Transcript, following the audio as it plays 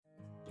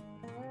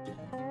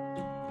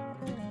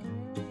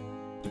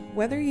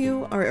Whether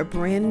you are a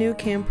brand new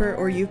camper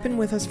or you've been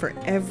with us for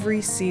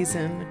every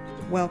season,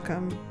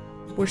 welcome.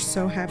 We're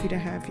so happy to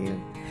have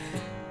you.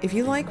 If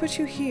you like what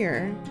you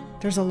hear,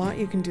 there's a lot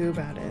you can do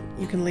about it.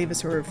 You can leave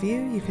us a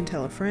review, you can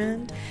tell a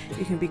friend,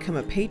 you can become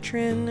a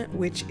patron,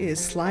 which is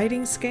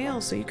sliding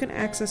scale, so you can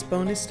access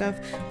bonus stuff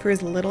for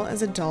as little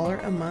as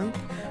 $1 a month,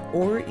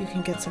 or you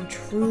can get some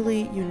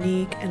truly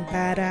unique and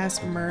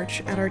badass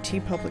merch at our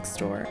TeePublic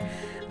store.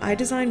 I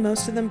design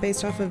most of them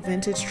based off of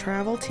vintage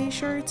travel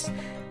t-shirts,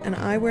 and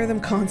I wear them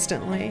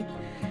constantly.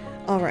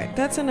 Alright,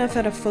 that's enough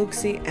out of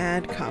folksy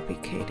ad copy,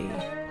 Katie.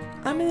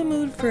 I'm in the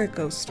mood for a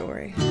ghost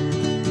story.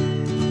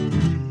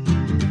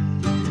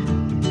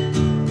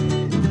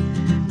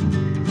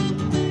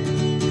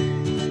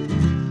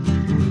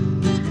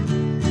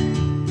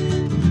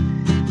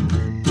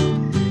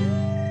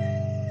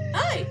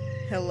 Hi!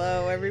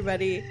 Hello,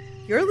 everybody.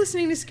 You're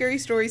listening to Scary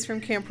Stories from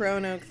Camp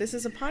Roanoke. This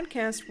is a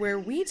podcast where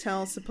we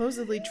tell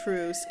supposedly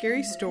true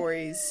scary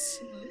stories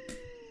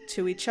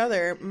to each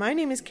other. My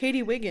name is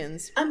Katie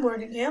Wiggins. I'm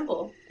Morgan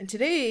Campbell. And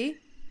today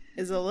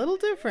is a little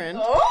different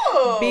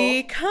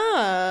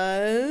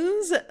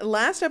because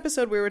last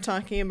episode we were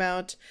talking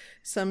about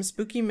some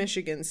spooky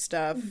Michigan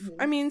stuff.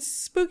 I mean,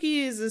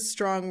 spooky is a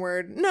strong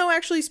word. No,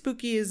 actually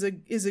spooky is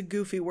a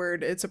goofy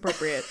word. It's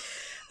appropriate.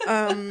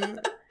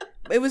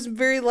 It was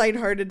very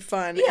lighthearted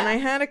fun. Yeah. And I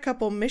had a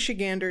couple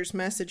Michiganders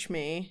message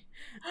me.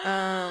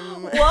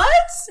 What?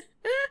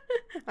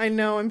 I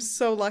know, I'm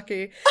so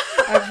lucky.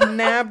 I've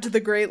nabbed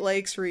the Great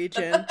Lakes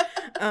region.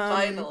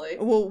 Finally.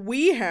 Well,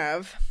 we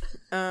have.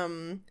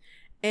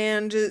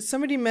 And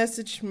somebody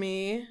messaged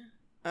me,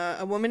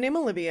 a woman named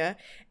Olivia,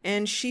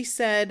 and she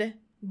said,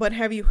 "But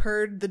have you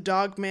heard the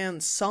Dogman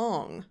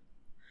song?"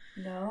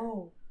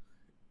 No.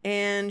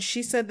 And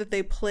she said that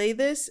they play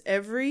this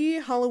every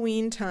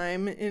Halloween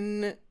time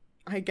in,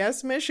 I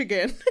guess,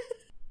 Michigan.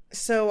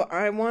 So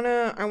I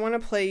wanna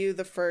play you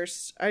the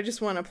first. I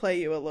just want to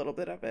play you a little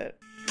bit of it.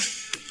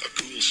 A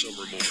cool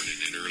summer morning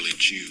in early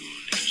June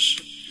is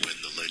when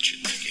the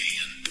legend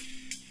began.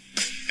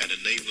 At a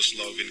nameless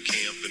logging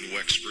camp in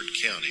Wexford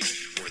County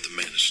where the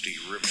Manistee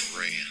River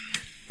ran.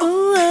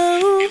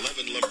 Oh,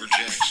 11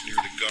 lumberjacks near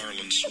the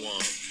Garland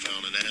Swamp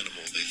found an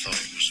animal they thought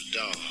was a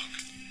dog.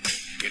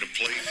 In a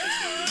playful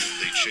mood,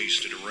 they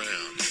chased it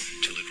around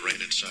till it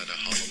ran inside a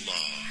hollow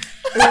log.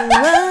 A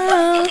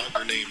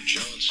hogger named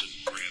Johnson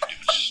grabbed him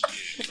a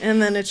stick.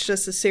 and then it's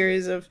just a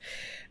series of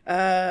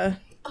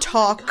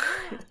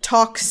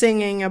talk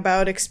singing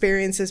about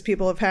experiences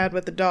people have had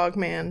with the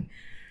Dogman.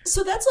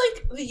 So that's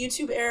like the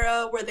YouTube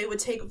era where they would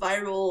take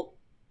viral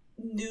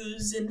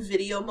news and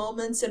video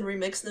moments and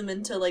remix them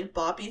into like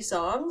boppy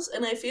songs,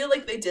 and I feel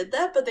like they did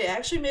that, but they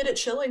actually made it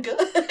chill and good.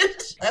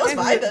 That was And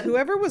vibing.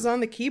 whoever was on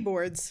the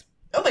keyboards,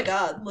 Oh my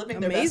god, living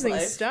their best amazing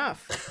life.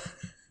 stuff.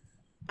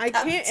 I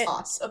That's can't.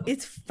 awesome.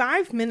 It's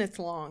 5 minutes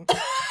long,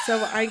 so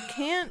I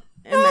can't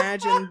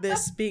imagine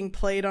this being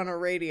played on a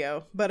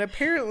radio, but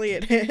apparently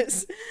it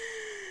is.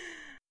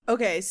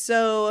 Okay,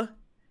 so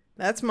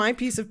that's my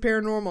piece of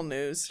paranormal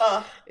news.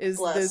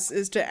 Bless. This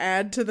is to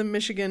add to the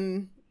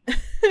Michigan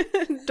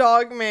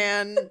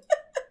Dogman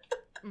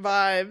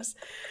vibes.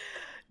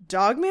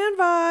 Dogman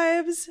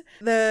vibes.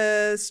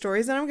 The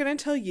stories that I'm going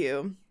to tell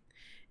you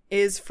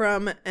is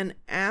from an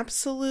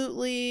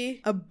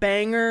absolutely a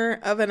banger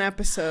of an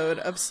episode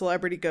of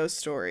Celebrity Ghost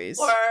Stories,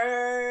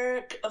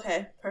 Work.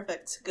 Okay,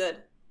 perfect. Good.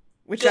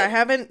 which Good. I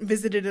haven't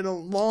visited in a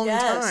long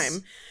Yes.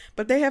 time,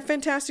 but they have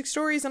fantastic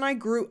stories, and I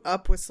grew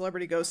up with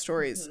Celebrity Ghost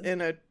Stories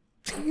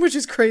which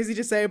is crazy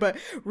to say, but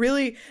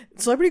really,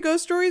 Celebrity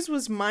Ghost Stories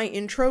was my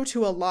intro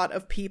to a lot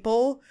of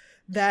people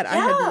that I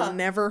had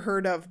never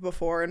heard of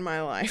before in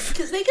my life.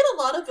 Because they get a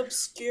lot of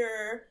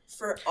obscure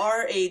for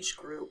our age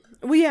group.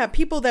 Well, yeah,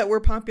 people that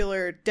were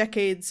popular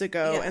decades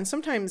ago, Yeah. and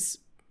sometimes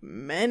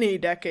many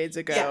decades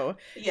ago.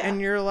 Yeah. And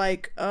you're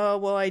like, oh,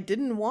 well, I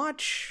didn't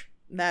watch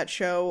that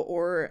show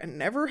or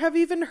never have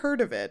even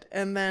heard of it.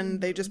 And then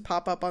they just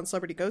pop up on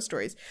Celebrity Ghost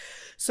Stories.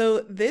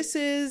 So this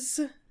is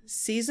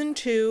season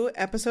 2,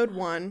 episode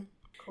 1.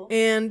 Cool.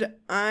 And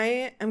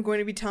I am going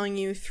to be telling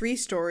you 3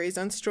 stories.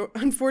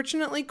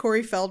 Unfortunately,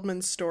 Corey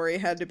Feldman's story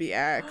had to be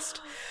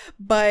axed,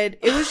 but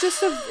it was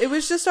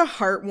just a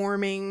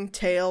heartwarming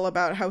tale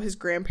about how his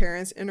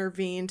grandparents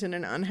intervened in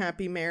an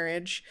unhappy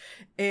marriage.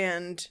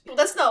 And Well,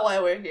 that's not why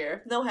we're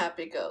here. No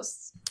happy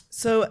ghosts.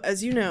 so,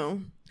 as you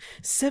know,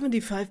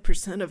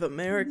 75% of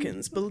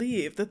Americans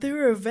believe that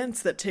there are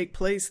events that take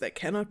place that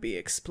cannot be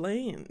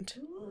explained.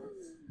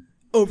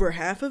 Over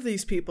half of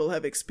these people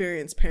have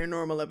experienced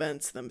paranormal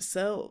events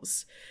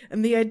themselves,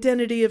 and the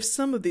identity of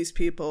some of these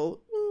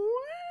people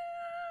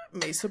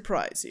may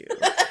surprise you.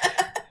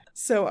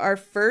 So our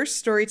first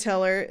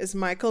storyteller is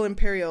Michael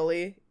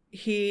Imperioli.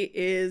 He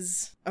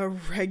is a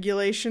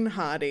regulation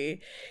hottie.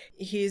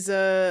 He's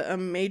a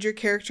major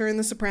character in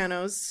The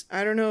Sopranos.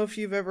 I don't know if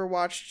you've ever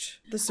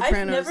watched The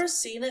Sopranos. I've never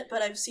seen it,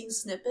 but I've seen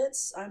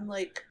snippets. I'm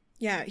like,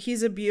 Yeah,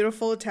 he's a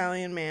beautiful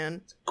Italian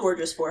man.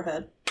 gorgeous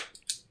forehead.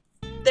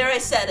 There, I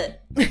said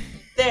it.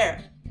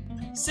 There.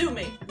 Sue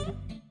me.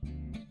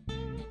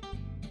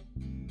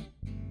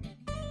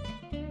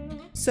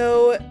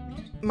 So,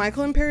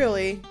 Michael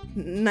Imperioli,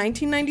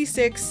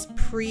 1996,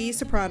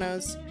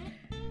 pre-Sopranos.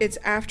 It's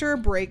after a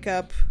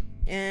breakup,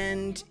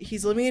 and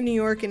he's living in New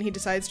York, and he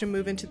decides to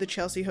move into the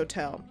Chelsea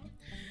Hotel.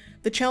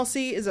 The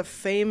Chelsea is a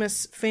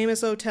famous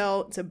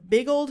hotel. It's a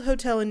big old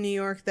hotel in New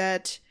York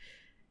that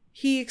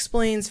he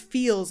explains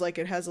feels like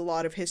it has a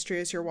lot of history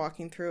as you're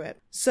walking through it.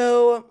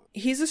 So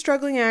he's a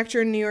struggling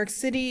actor in New York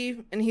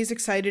City, and he's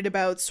excited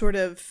about sort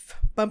of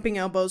bumping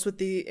elbows with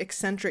the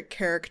eccentric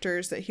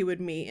characters that he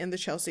would meet in the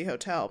Chelsea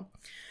Hotel.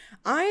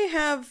 I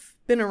have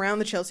been around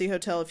the Chelsea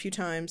Hotel a few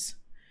times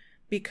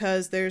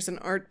because there's an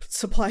art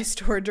supply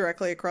store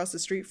directly across the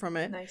street from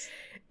it. Nice.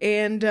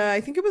 And I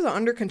think it was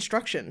under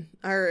construction,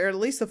 or at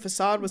least the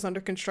facade was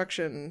under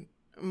construction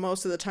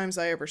most of the times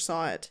I ever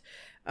saw it.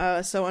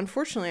 So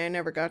unfortunately, I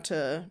never got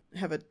to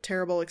have a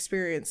terrible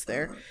experience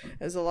there,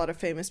 as a lot of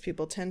famous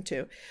people tend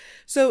to.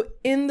 So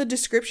in the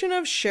description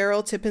of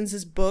Cheryl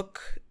Tippins'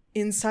 book,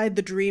 Inside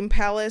the Dream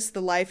Palace,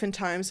 The Life and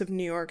Times of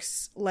New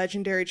York's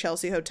Legendary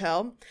Chelsea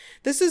Hotel,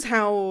 this is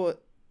how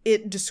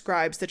it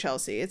describes the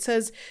Chelsea. It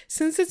says,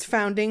 since its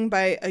founding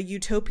by a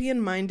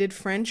utopian-minded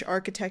French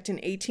architect in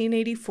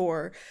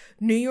 1884,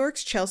 New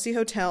York's Chelsea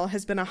Hotel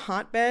has been a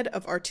hotbed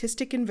of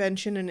artistic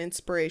invention and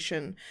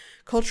inspiration.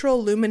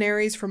 Cultural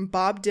luminaries from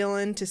Bob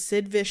Dylan to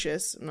Sid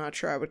Vicious, I'm not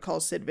sure I would call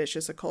Sid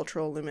Vicious a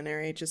cultural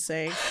luminary, just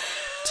saying,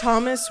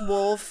 Thomas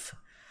Wolfe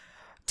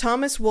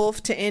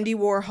to Andy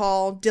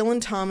Warhol,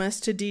 Dylan Thomas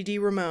to Dee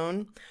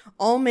Ramone,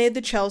 all made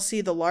the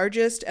Chelsea the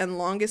largest and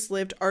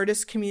longest-lived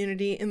artist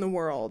community in the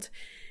world.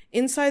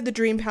 Inside the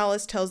Dream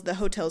Palace tells the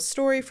hotel's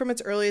story from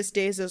its earliest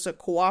days as a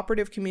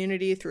cooperative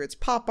community through its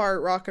pop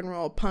art, rock and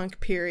roll, punk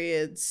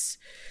periods,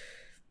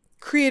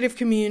 creative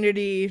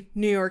community,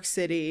 New York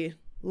City,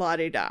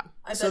 la-di-da.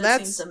 I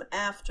bet it's seen some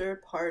after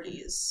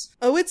parties.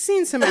 Oh, it's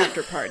seen some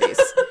after parties.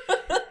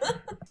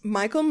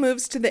 Michael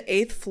moves to the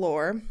 8th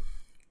floor,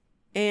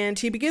 and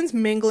he begins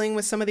mingling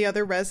with some of the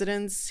other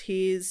residents.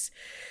 He's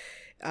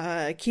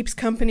keeps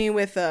company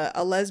with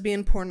a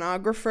lesbian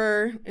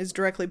pornographer, is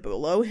directly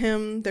below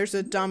him. There's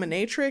a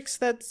dominatrix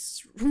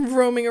that's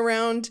roaming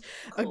around,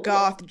 a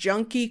goth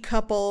junkie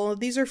couple.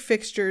 These are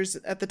fixtures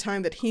at the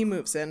time that he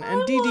moves in.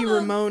 And Dee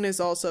Ramone is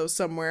also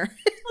somewhere.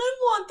 I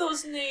want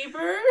those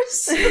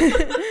neighbors.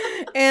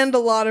 And a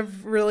lot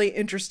of really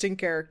interesting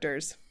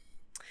characters.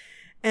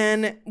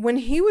 And when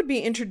he would be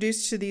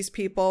introduced to these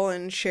people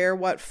and share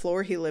what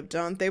floor he lived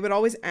on, they would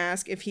always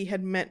ask if he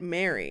had met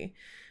Mary.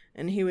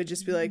 And he would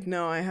just be like,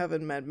 no, I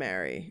haven't met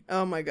Mary.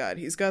 Oh my God,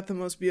 he's got the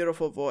most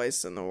beautiful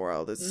voice in the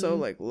world. It's so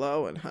like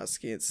low and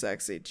husky and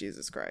sexy.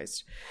 Jesus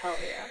Christ. Hell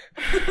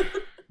yeah.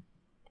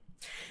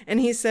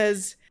 And he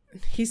said,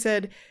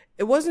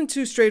 it wasn't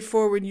too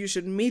straightforward you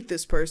should meet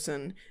this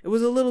person. It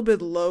was a little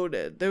bit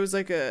loaded. There was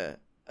like a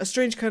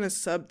strange kind of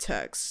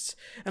subtext.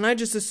 And I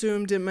just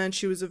assumed it meant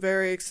she was a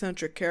very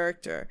eccentric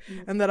character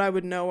and that I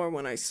would know her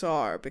when I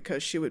saw her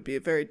because she would be a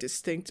very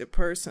distinctive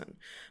person.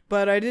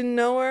 But I didn't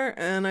know her,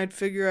 and I'd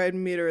figure I'd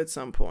meet her at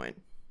some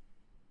point.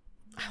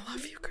 I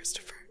love you,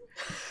 Christopher.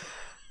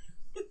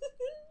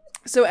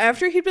 So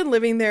after he'd been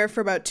living there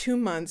for about 2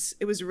 months,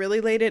 it was really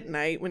late at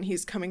night when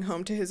he's coming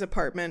home to his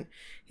apartment.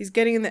 He's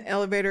getting in the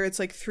elevator. It's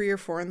like 3 or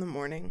 4 in the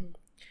morning.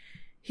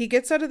 He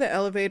gets out of the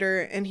elevator,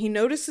 and he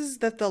notices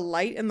that the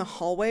light in the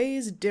hallway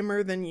is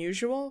dimmer than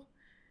usual.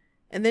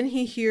 And then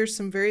he hears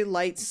some very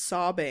light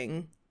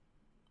sobbing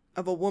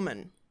of a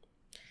woman.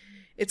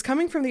 It's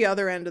coming from the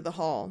other end of the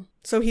hall.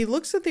 So he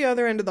looks at the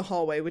other end of the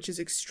hallway, which is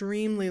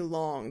extremely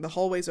long. The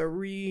hallways are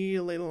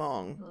really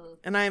long.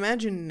 And I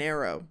imagine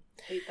narrow.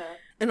 Hate that.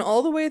 And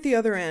all the way at the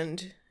other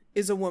end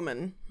is a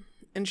woman.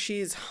 And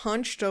she's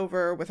hunched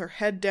over with her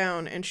head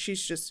down, and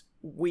she's just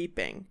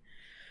weeping.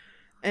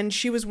 And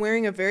she was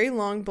wearing a very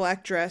long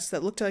black dress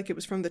that looked like it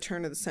was from the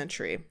turn of the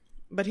century.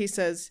 But he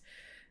says,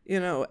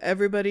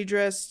 everybody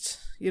dressed,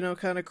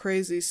 kind of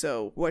crazy,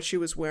 so what she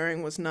was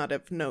wearing was not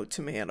of note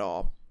to me at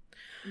all.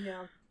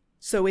 Yeah.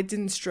 So it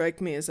didn't strike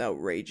me as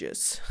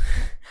outrageous.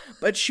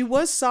 But she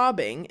was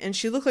sobbing, and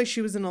she looked like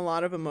she was in a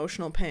lot of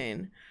emotional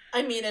pain.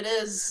 I mean, it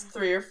is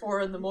 3 or 4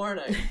 in the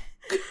morning.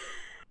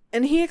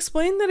 And he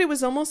explained that it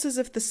was almost as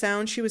if the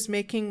sound she was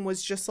making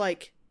was just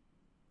like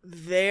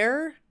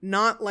there,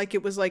 not like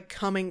it was like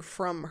coming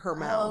from her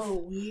mouth.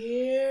 Oh,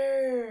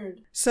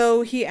 weird.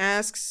 So he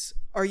asks,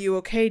 "Are you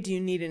okay? Do you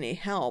need any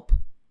help?"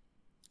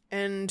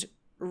 And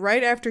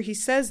right after he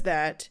says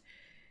that,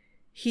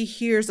 he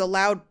hears a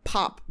loud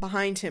pop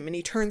behind him, and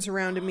he turns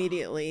around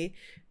immediately,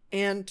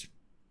 and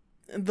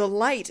the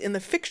light in the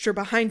fixture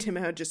behind him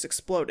had just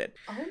exploded.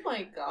 Oh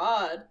my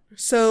God.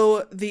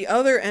 So the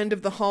other end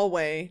of the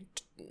hallway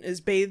is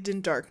bathed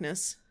in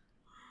darkness,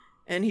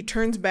 and he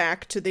turns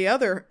back to the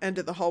other end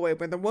of the hallway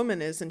where the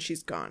woman is, and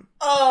she's gone.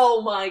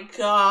 Oh my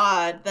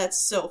God. That's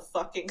so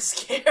fucking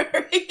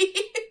scary.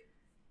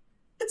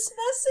 It's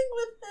messing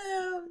with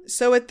him.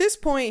 So at this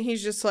point,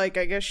 he's just like,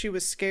 I guess she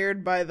was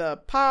scared by the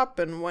pop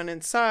and went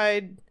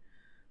inside.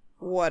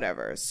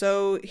 Whatever.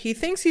 So he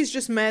thinks he's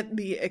just met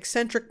the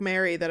eccentric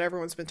Mary that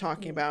everyone's been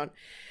talking about,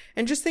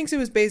 and just thinks it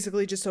was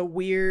basically just a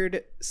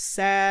weird,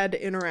 sad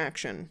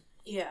interaction.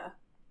 Yeah.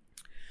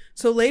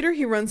 So later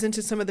he runs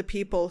into some of the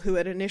people who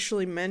had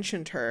initially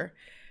mentioned her,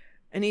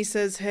 and he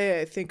says,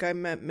 "Hey, I think I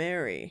met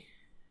Mary.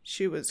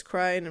 She was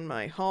crying in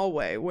my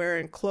hallway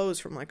wearing clothes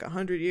from like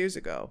 100 years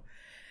ago."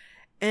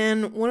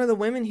 And one of the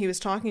women he was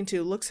talking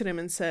to looks at him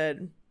and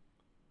said,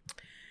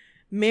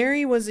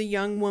 "Mary was a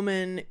young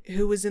woman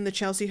who was in the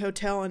Chelsea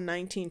Hotel in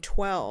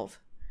 1912.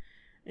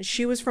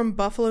 She was from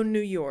Buffalo, New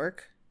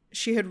York.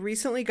 She had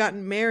recently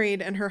gotten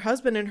married, and her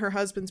husband and her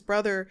husband's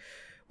brother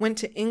went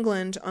to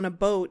England on a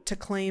boat to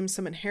claim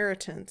some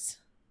inheritance.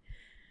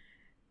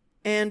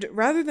 And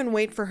rather than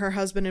wait for her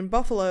husband in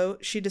Buffalo,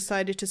 she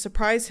decided to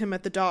surprise him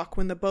at the dock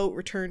when the boat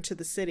returned to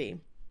the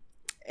city.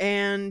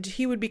 And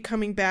he would be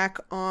coming back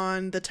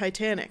on the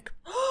Titanic."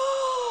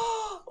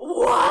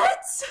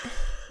 What?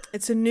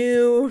 It's a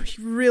new,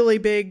 really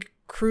big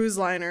cruise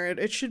liner.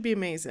 It should be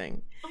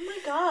amazing. Oh my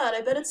god,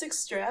 I bet it's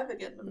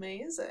extravagant and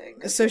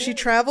amazing. So she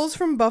travels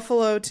from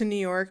Buffalo to New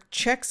York,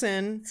 checks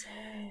in.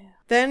 Damn.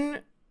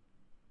 Then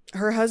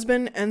her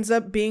husband ends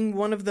up being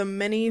one of the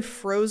many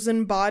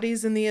frozen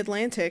bodies in the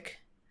Atlantic.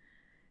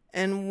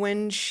 And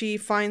when she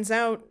finds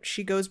out,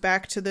 she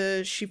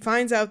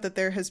finds out that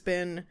there has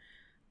been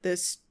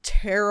this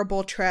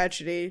terrible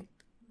tragedy.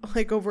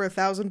 Like over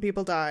 1,000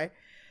 people die.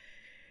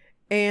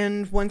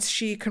 And once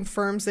she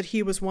confirms that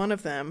he was one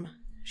of them,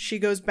 she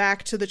goes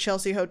back to the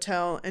Chelsea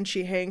Hotel and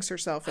she hangs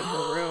herself in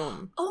her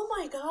room. Oh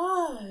my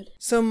god.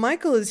 So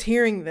Michael is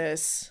hearing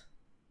this,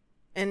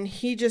 and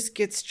he just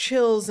gets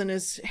chills and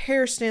his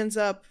hair stands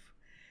up.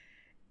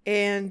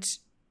 And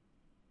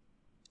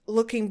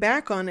looking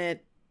back on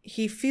it,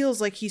 he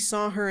feels like he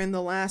saw her in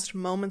the last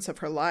moments of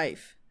her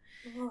life,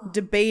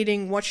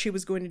 debating what she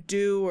was going to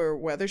do or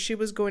whether she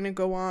was going to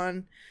go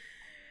on.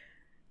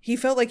 He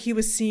felt like he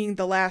was seeing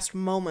the last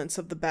moments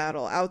of the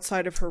battle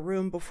outside of her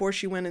room before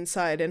she went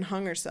inside and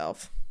hung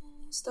herself.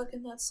 Stuck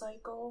in that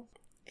cycle.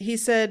 He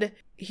said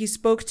he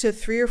spoke to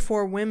 3 or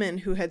 4 women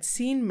who had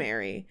seen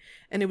Mary,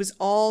 and it was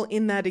all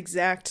in that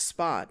exact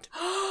spot.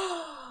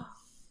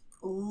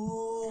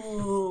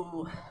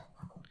 Ooh.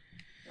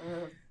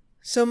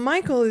 So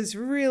Michael is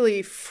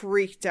really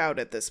freaked out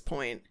at this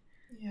point.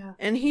 Yeah.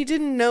 And he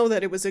didn't know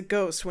that it was a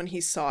ghost when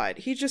he saw it.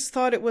 He just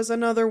thought it was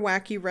another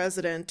wacky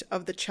resident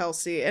of the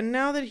Chelsea. And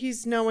now that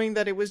he's knowing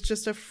that it was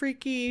just a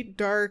freaky,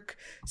 dark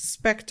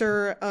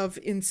specter of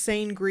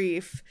insane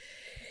grief,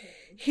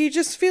 he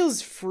just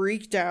feels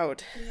freaked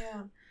out.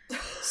 Yeah.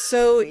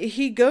 So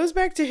he goes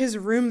back to his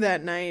room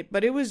that night,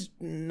 but it was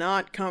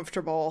not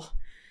comfortable.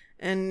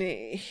 And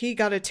he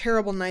got a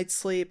terrible night's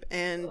sleep,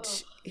 and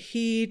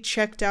he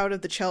checked out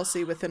of the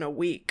Chelsea within a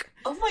week.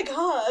 Oh my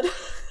god.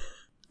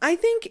 I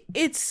think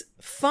it's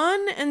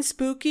fun and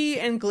spooky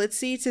and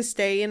glitzy to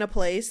stay in a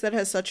place that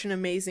has such an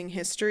amazing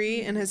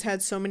history and has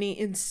had so many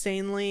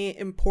insanely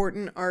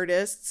important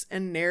artists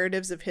and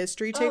narratives of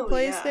history take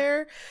place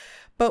there.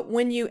 But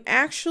when you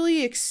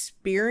actually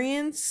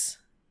experience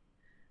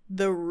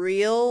the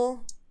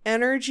real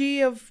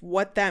energy of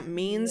what that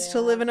means to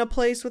live in a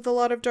place with a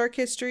lot of dark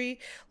history,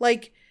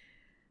 like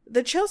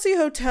the Chelsea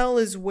Hotel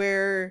is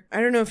where,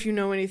 I don't know if you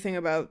know anything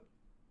about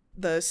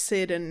the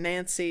Sid and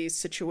Nancy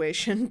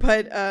situation,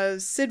 but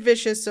Sid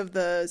Vicious of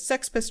the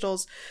Sex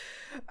Pistols,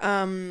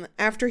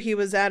 after he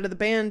was out of the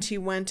band, he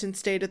went and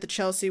stayed at the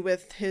Chelsea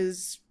with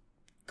his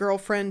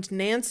girlfriend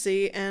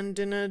Nancy, and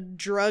in a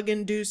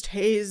drug-induced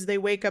haze, they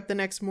wake up the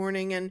next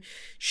morning and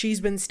she's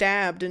been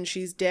stabbed and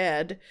she's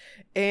dead,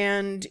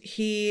 and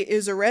he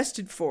is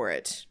arrested for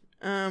it.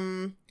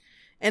 And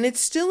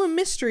it's still a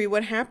mystery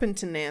what happened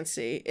to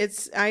Nancy.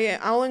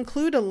 I'll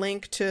include a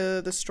link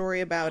to the story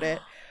about it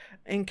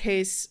in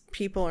case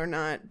people are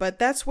not, but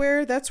that's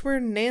where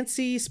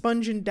Nancy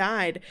Spungen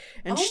died,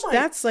 and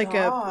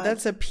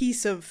that's a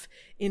piece of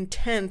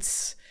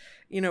intense,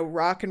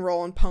 rock and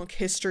roll and punk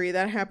history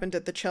that happened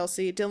at the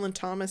Chelsea. Dylan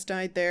Thomas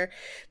died there.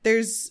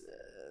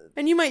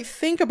 And you might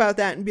think about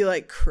that and be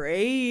like,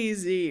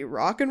 crazy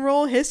rock and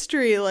roll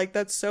history, like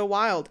that's so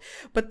wild.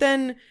 But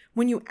then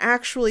when you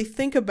actually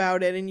think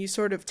about it and you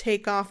sort of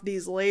take off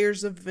these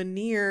layers of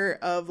veneer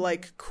of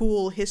like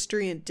cool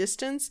history and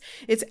distance,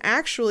 it's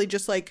actually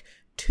just like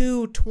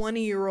 2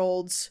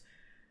 20-year-olds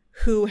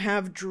who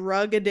have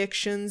drug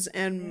addictions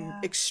and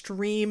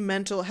extreme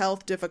mental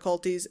health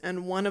difficulties,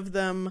 and one of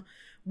them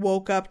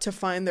woke up to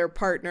find their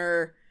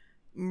partner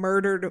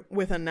murdered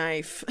with a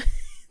knife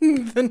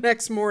the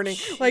next morning.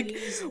 Jesus. Like,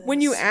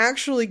 when you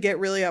actually get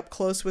really up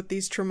close with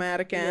these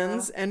traumatic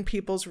ends and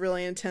people's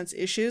really intense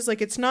issues,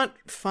 like, it's not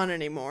fun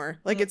anymore.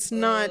 Like, it's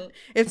not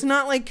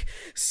like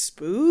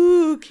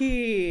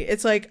spooky.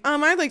 It's like,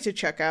 I'd like to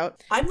check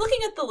out. I'm looking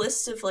at the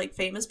list of like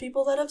famous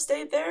people that have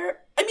stayed there.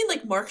 I mean,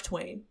 like Mark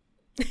Twain.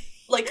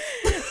 Like,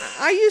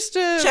 I used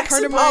to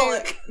Jackson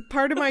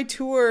part of my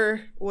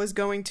tour was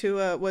going to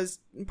was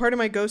part of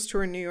my ghost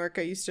tour in New York.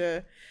 I used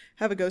to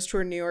have a ghost tour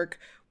in New York.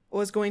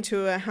 Was going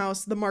to a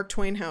house, the Mark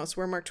Twain house,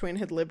 where Mark Twain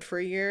had lived for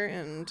a year,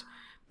 and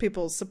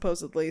people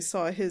supposedly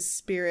saw his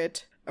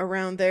spirit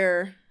around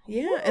there.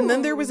 Yeah, ooh. And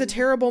then there was a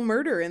terrible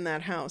murder in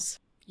that house.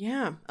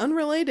 Yeah,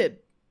 unrelated,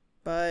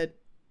 but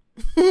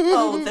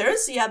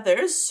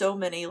there's so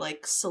many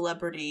like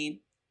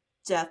celebrity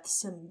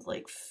deaths and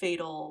like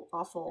fatal,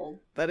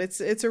 awful. But it's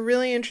a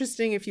really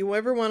interesting, if you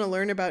ever want to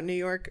learn about New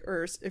York,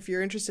 or if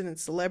you're interested in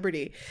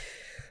celebrity,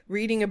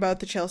 reading about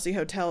the Chelsea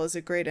Hotel is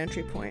a great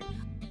entry point.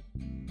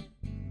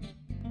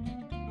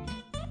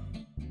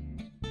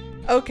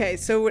 Okay,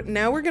 so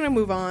now we're going to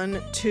move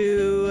on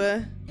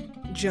to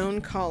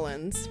Joan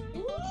Collins.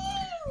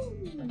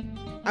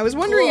 I was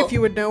wondering if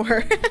you would know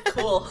her.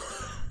 Cool.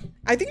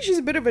 I think she's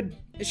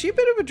is she a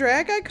bit of a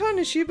drag icon?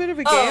 Is she a bit of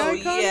a gay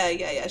icon?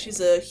 Yeah. She's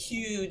a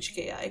huge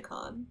gay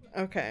icon.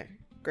 Okay,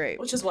 great.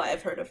 Which is why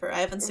I've heard of her. I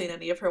haven't seen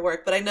any of her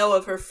work, but I know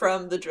of her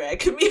from the drag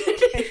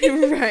community.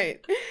 Right.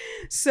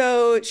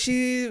 So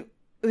she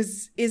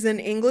is an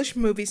English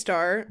movie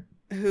star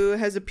who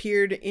has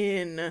appeared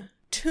in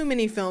too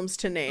many films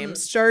to name,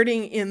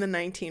 starting in the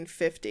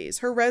 1950s.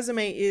 Her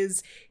resume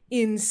is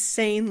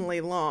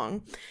insanely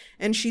long,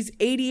 and she's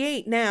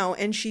 88 now,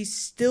 and she's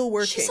still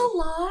working. She's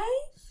alive?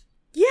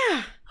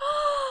 Yeah.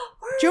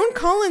 Joan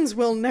Collins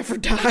will never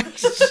die. Good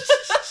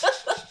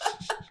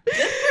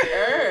for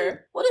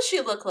her. What does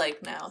she look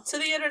like now? To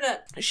the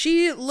internet. When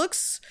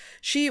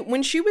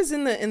she was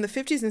in the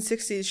 50s and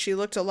 60s, she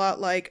looked a lot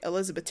like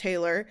Elizabeth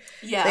Taylor.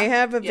 Yeah. They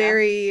have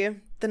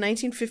the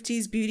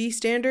 1950s beauty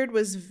standard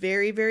was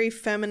very, very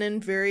feminine,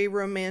 very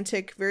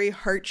romantic, very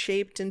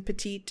heart-shaped and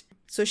petite.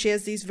 So she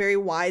has these very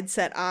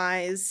wide-set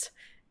eyes,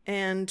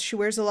 and she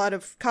wears a lot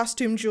of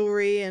costume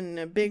jewelry and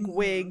a big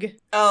wig.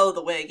 Oh,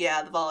 the wig,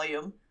 yeah, the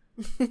volume.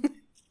 Exactly.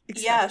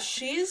 Yeah,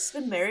 she's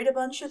been married a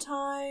bunch of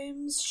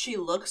times. She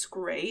looks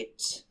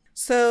great.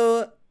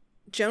 So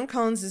Joan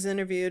Collins is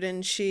interviewed,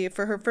 and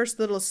for her first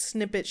little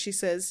snippet, she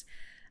says,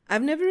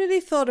 "I've never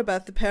really thought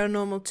about the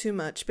paranormal too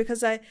much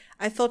because I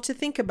thought to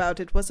think about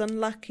it was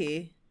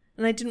unlucky,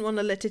 and I didn't want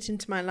to let it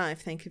into my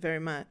life, thank you very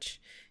much.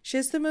 She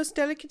has the most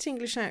delicate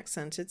English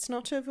accent. It's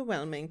not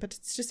overwhelming, but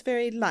it's just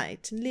very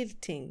light and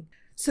lilting."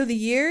 So the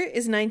year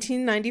is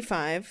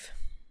 1995,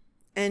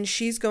 and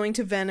she's going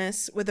to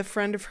Venice with a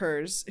friend of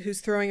hers who's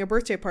throwing a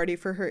birthday party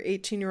for her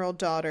 18-year-old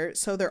daughter.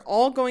 So they're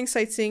all going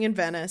sightseeing in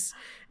Venice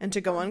and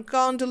to go on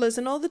gondolas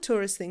and all the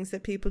tourist things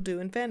that people do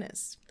in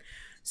Venice.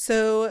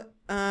 So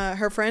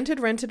her friend had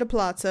rented a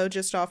palazzo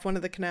just off one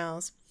of the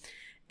canals.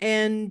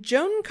 And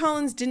Joan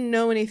Collins didn't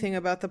know anything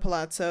about the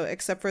palazzo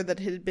except for that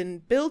it had been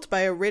built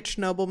by a rich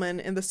nobleman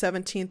in the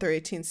 17th or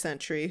 18th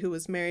century who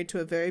was married to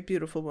a very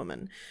beautiful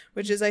woman,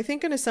 which is, I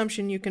think, an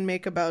assumption you can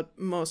make about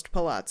most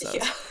palazzos.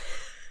 Yeah.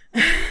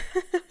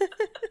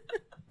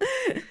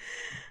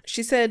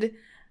 She said,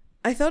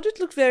 "I thought it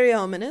looked very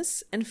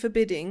ominous and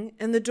forbidding,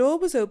 and the door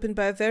was opened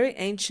by a very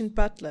ancient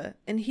butler,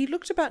 and he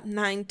looked about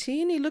 90,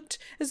 and he looked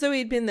as though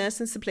he'd been there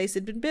since the place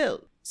had been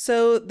built."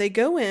 So they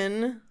go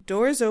in,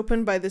 door is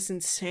opened by this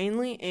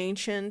insanely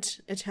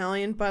ancient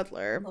Italian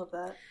butler. Love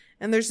that.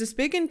 And there's this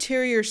big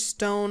interior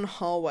stone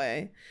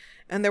hallway,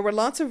 and there were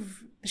lots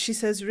of, she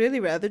says, really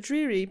rather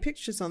dreary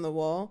pictures on the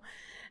wall.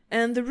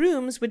 And the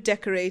rooms were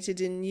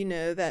decorated in,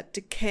 that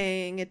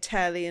decaying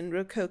Italian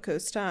Rococo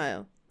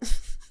style.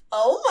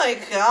 Oh my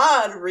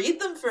god, read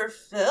them for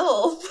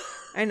filth.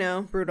 I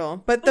know,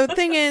 brutal. But the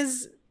thing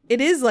is,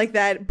 it is like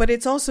that, but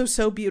it's also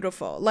so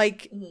beautiful.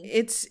 Like,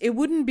 it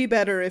wouldn't be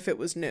better if it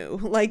was new.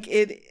 Like,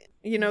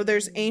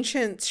 there's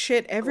ancient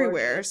shit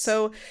everywhere. Gorgeous.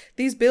 So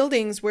these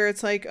buildings where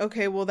it's like,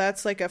 okay, well,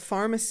 that's like a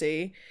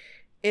pharmacy.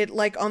 It,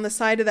 like, on the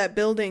side of that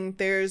building,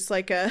 there's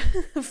like a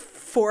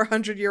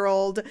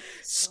 400-year-old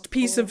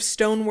piece of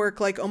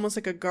stonework, like almost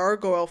like a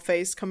gargoyle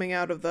face coming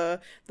out of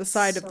the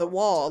side of the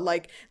wall. Dope.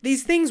 Like,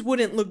 these things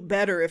wouldn't look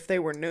better if they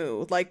were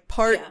new. Like,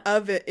 part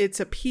of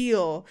its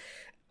appeal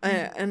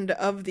and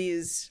of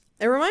these...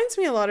 It reminds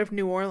me a lot of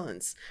New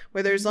Orleans,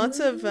 where there's lots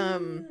of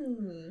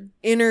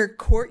inner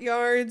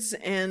courtyards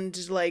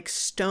and like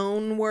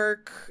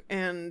stonework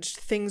and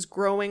things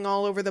growing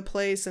all over the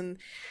place, and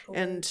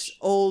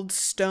old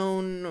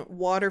stone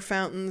water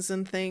fountains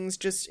and things.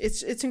 Just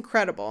it's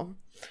incredible.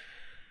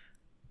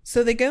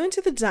 So they go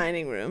into the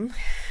dining room,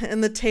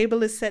 and the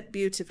table is set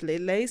beautifully.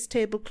 Lace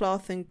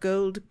tablecloth and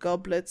gold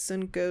goblets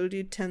and gold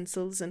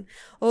utensils and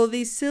all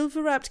these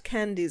silver-wrapped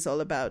candies all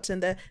about,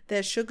 and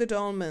they're sugared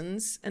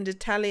almonds, and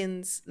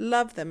Italians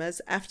love them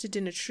as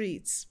after-dinner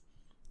treats.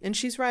 And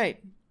she's right.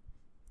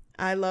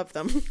 I love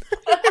them.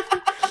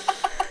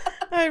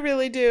 I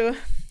really do.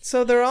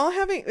 So they're all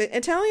having...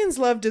 Italians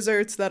love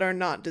desserts that are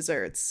not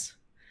desserts.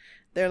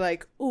 They're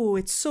like, "Ooh,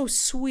 it's so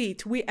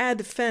sweet. We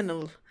add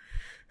fennel.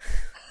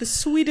 The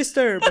sweetest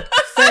herb,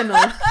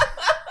 fennel."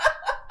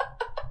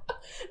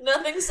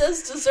 Nothing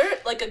says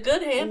dessert like a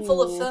good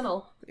handful of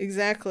fennel.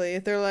 Exactly.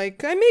 They're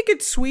like, "I make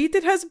it sweet.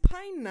 It has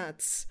pine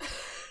nuts."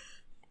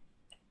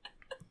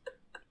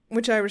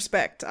 Which I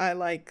respect. I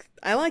like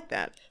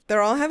that.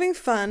 They're all having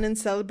fun and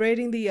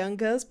celebrating the young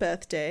girl's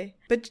birthday.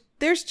 But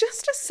there's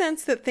just a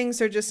sense that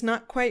things are just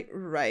not quite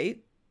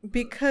right,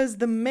 because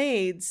the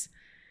maids...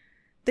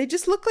 They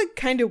just look like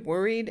kind of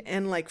worried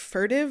and like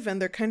furtive,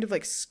 and they're kind of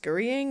like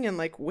scurrying and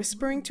like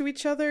whispering to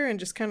each other and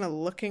just kind of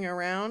looking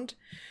around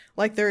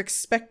like they're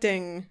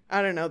expecting,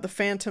 I don't know, the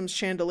Phantom's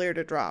chandelier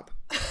to drop.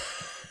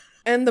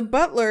 And the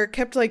butler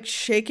kept like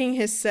shaking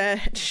his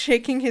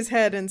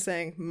head and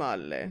saying,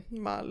 male,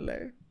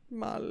 male,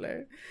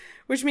 male,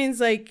 which means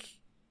like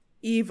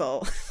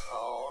evil.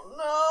 Oh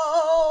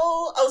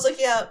no. I was like,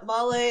 yeah,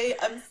 Male,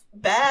 I'm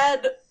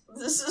bad.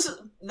 This is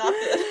not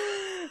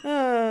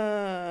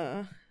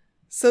good.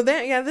 So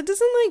that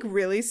doesn't like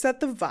really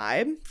set the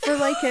vibe for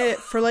like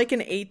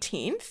an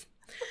 18th.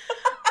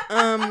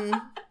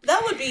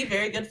 That would be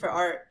very good for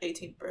our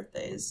 18th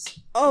birthdays.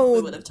 Oh,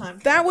 we would have time.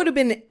 That would have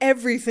been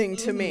everything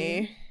to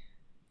me.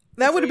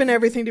 That would have been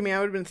everything to me. I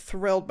would have been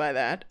thrilled by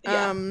that.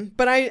 Yeah.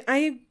 But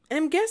I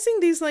am guessing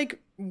these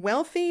like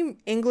wealthy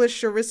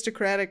English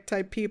aristocratic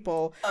type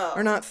people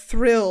are not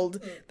thrilled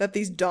that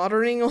these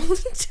doddering old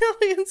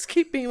Italians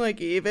keep being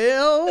like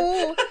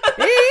evil,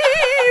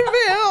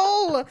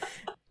 evil.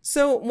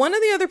 So one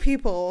of the other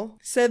people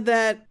said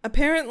that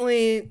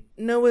apparently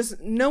no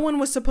one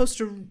was supposed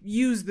to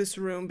use this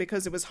room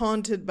because it was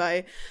haunted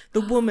by the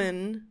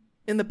woman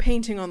in the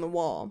painting on the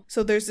wall.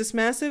 So there's this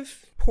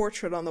massive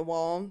portrait on the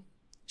wall.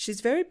 She's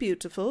very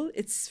beautiful.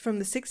 It's from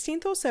the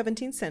 16th or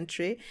 17th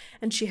century,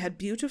 and she had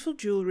beautiful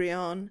jewelry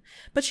on,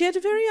 but she had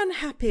a very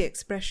unhappy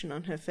expression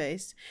on her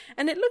face,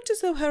 and it looked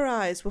as though her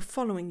eyes were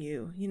following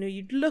you. You know,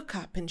 you'd look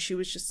up and she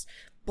was just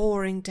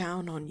boring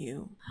down on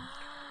you.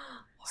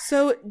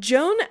 So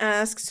Joan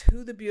asks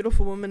who the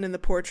beautiful woman in the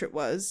portrait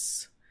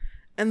was,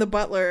 and the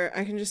butler,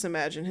 I can just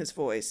imagine his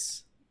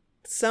voice.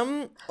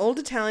 Some old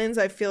Italians,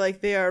 I feel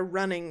like they are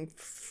running,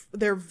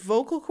 their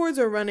vocal cords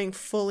are running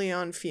fully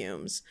on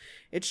fumes.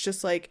 It's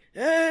just like,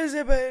 like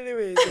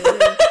they're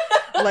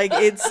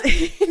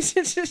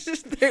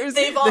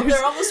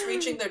almost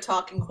reaching their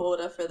talking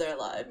quota for their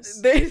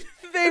lives. They've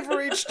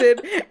reached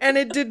it, and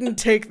it didn't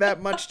take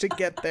that much to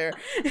get there.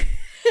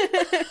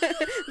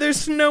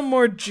 There's no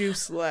more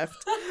juice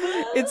left.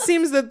 It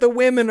seems that the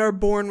women are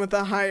born with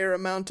a higher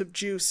amount of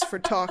juice for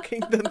talking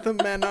than the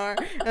men are,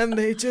 and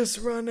they just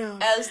run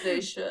out. As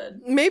they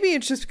should. Maybe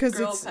it's just because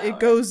it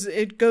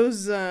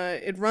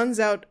runs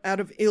out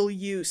of ill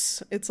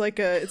use. It's like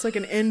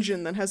an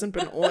engine that hasn't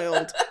been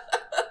oiled.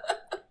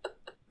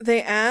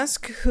 They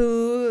ask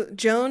who.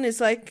 Joan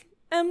is like,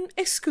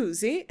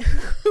 excusi,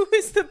 who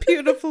is the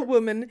beautiful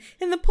woman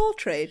in the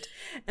portrait?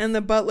 And the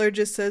butler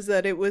just says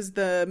that it was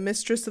the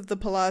mistress of the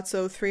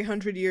palazzo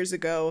 300 years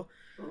ago.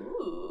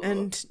 Ooh.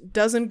 And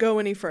doesn't go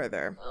any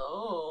further.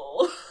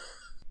 Oh.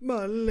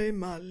 Male, male,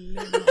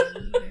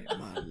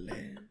 male,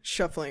 male.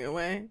 Shuffling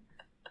away.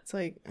 It's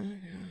like,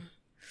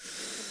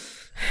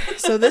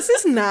 so this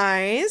is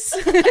nice.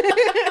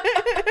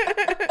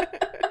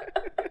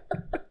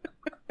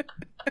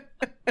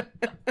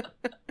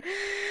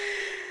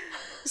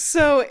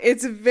 So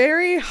it's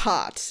very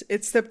hot.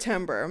 It's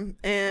September,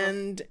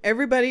 and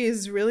everybody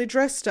is really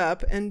dressed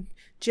up, and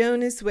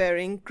Joan is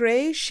wearing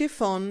grey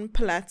chiffon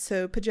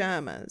palazzo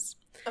pajamas.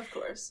 Of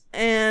course.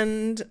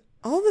 And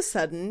all of a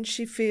sudden,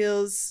 she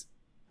feels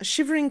a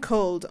shivering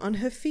cold on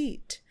her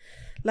feet,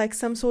 like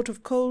some sort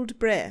of cold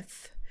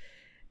breath.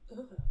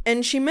 Ooh.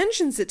 And she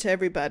mentions it to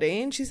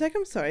everybody, and she's like,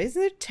 I'm sorry, isn't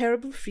there a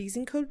terrible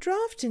freezing cold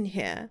draft in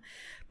here?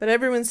 But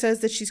everyone says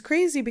that she's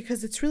crazy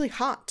because it's really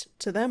hot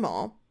to them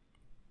all.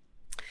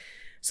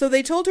 So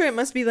they told her it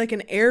must be like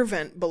an air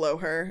vent below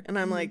her. And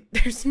I'm like,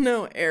 there's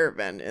no air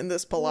vent in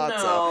this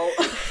palazzo.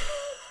 No.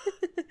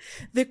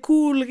 The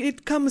cool,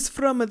 it comes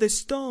from the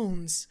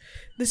stones.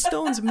 The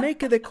stones make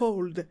the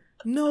cold.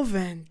 No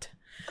vent.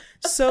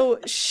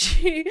 So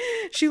she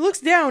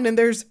looks down and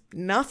there's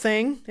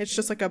nothing. It's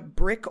just like a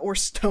brick or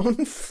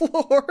stone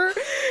floor.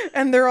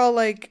 And they're all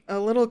like a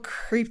little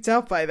creeped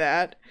out by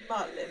that.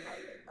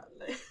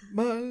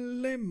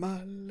 Male,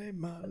 male,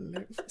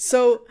 male.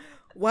 So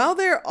while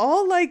they're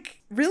all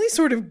like really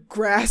sort of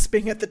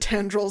grasping at the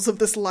tendrils of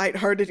this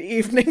lighthearted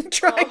evening,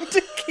 trying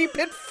to keep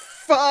it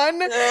fun,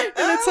 and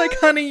it's like,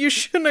 honey, you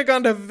shouldn't have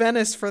gone to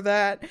Venice for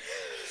that.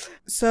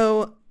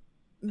 So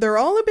they're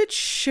all a bit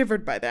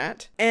shivered by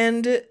that,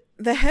 and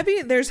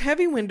there's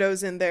heavy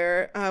windows in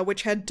there,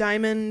 which had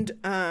diamond.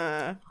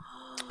 You're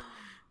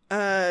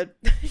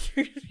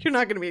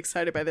not going to be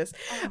excited by this.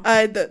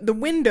 The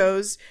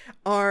windows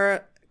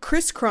are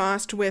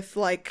crisscrossed with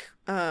like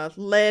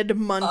lead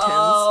muntins.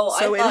 Oh,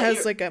 so it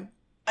has like a.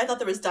 I thought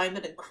there was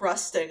diamond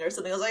encrusting or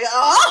something. I was like,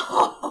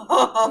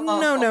 oh!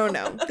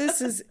 No.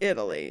 This is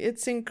Italy.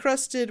 It's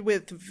encrusted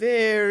with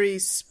very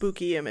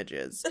spooky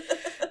images.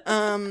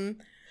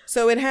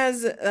 So it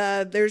has,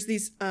 there's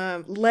these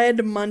lead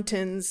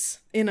muntins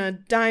in a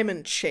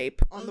diamond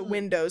shape on the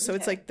windows. So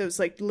it's like those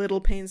like little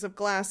panes of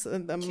glass,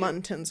 and the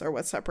muntins are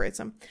what separates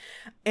them.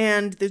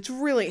 And it's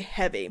really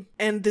heavy.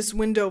 And this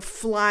window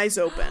flies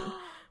open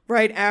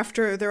right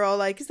after they're all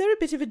like, is there a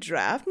bit of a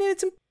draft? No,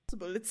 it's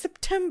impossible. It's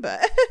September.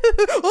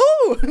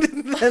 Oh!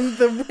 And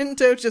the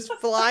window just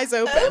flies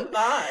open. Oh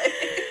my.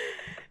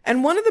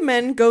 And one of the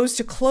men goes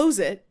to close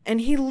it,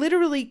 and he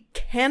literally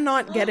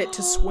cannot get it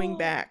to swing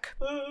back.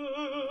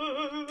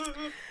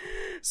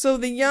 So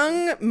the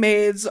young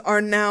maids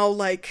are now,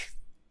 like,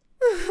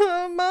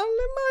 Male,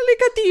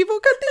 cativo.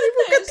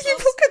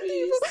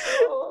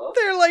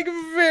 They're like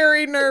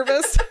very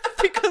nervous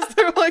because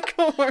they're like,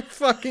 oh my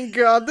fucking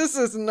god, this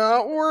is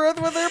not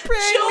worth what they're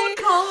paying Joan me.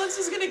 Collins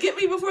is gonna get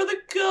me before the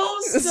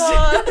ghost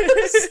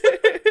does.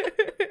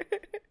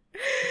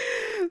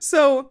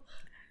 So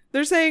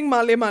they're saying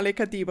male,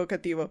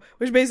 cativo,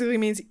 which basically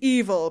means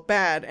evil,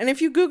 bad. And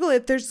if you Google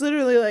it, there's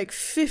literally like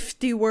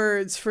 50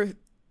 words for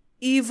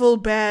evil,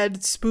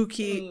 bad,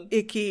 spooky,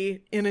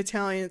 icky in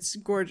Italian. It's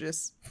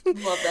gorgeous. Love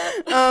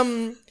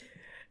that.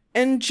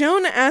 And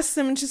Joan asks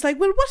them, and she's like,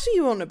 well, what are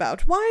you on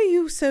about? Why are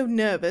you so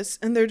nervous?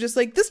 And they're just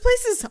like, this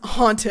place is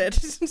haunted.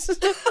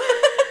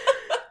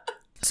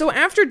 So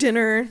after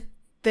dinner,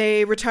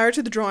 they retire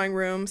to the drawing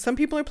room. Some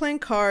people are playing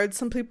cards.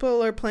 Some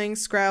people are playing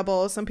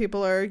Scrabble. Some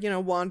people are,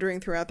 wandering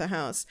throughout the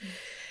house.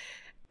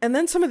 And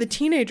then some of the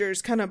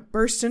teenagers kind of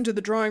burst into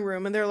the drawing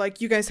room, and they're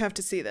like, you guys have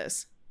to see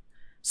this.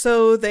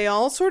 So they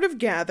all sort of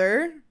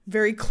gather,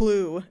 very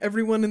Clue.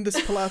 Everyone in this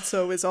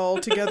palazzo is all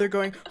together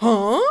going,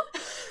 huh?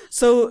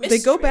 So Mystery. They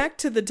go back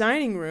to the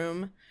dining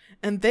room,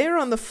 and there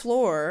on the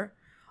floor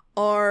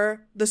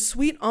are the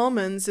sweet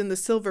almonds in the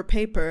silver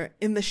paper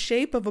in the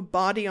shape of a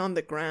body on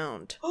the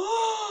ground.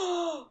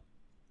 Oh!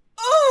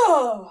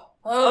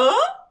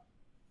 Huh?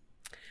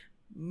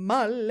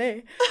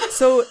 Male.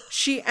 So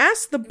she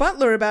asks the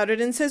butler about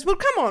it and says, well,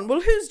 come on.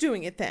 Well, who's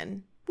doing it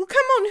then? Well, come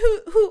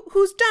on.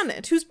 Who's done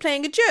it? Who's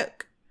playing a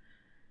joke?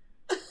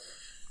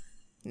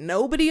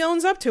 Nobody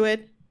owns up to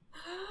it.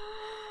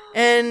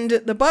 And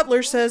the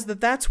butler says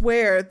that that's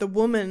where the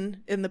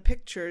woman in the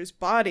picture's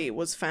body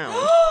was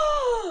found.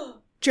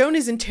 Joan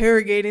is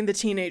interrogating the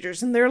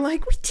teenagers, and they're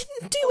like, we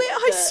didn't do it,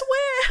 I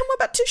swear. I'm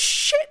about to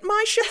shit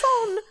my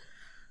chiffon.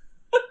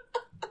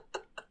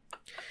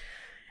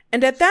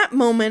 And at that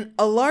moment,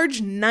 a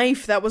large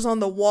knife that was on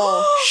the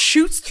wall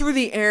shoots through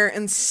the air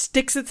and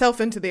sticks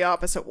itself into the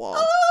opposite wall.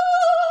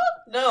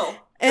 No.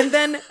 And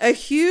then a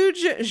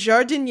huge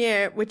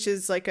jardiniere, which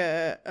is like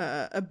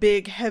a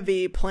big,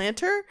 heavy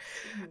planter,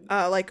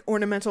 like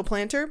ornamental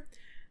planter,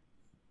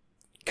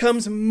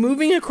 comes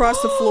moving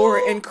across the floor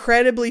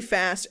incredibly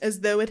fast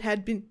as though it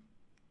had been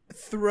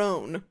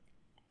thrown.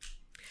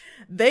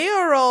 They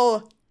are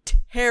all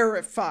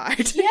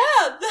terrified.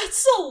 Yeah,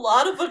 that's a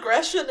lot of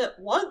aggression at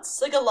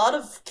once. Like a lot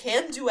of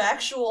can do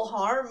actual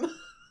harm.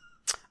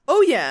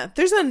 Oh yeah,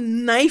 there's a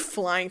knife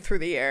flying through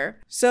the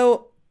air.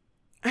 So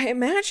I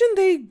imagine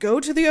they go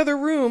to the other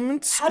room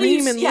and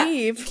scream and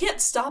leave. You can't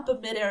stop a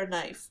midair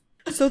knife.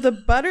 So the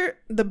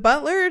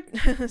butler,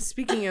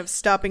 speaking of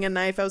stopping a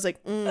knife, I was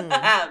like,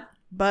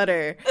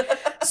 butter.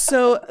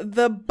 So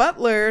the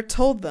butler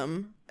told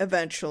them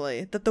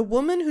eventually that the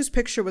woman whose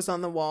picture was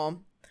on the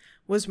wall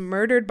was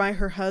murdered by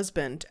her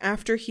husband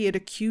after he had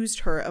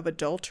accused her of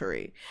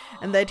adultery,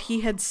 and that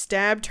he had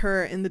stabbed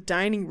her in the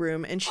dining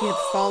room and she had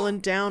fallen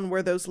down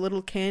where those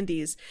little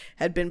candies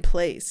had been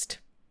placed.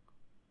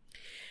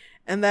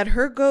 And that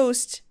her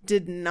ghost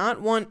did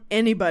not want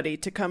anybody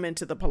to come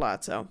into the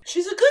palazzo.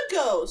 She's a good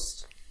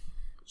ghost.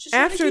 She's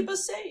trying to keep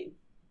us safe.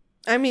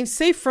 I mean,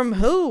 safe from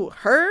who?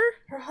 Her?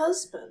 Her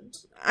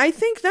husband. I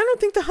don't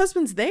think the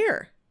husband's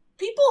there.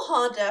 People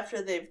haunt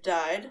after they've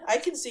died. I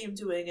can see him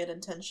doing it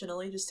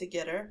intentionally just to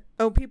get her.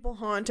 Oh, people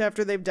haunt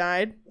after they've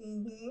died?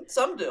 Mm-hmm.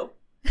 Some do.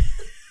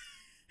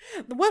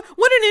 What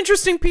an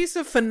interesting piece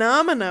of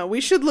phenomena.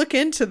 We should look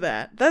into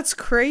that. That's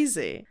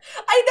crazy.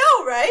 I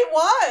know, right?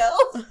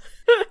 Wild.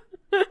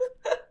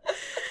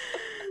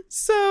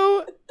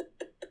 So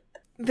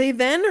they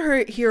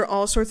then hear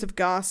all sorts of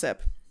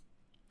gossip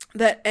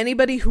that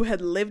anybody who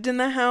had lived in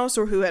the house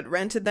or who had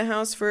rented the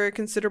house for a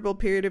considerable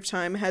period of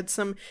time had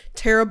some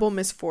terrible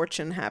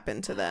misfortune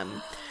happen to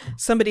them.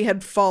 Somebody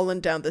had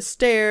fallen down the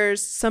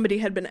stairs. Somebody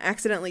had been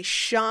accidentally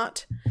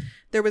shot.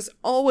 There was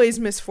always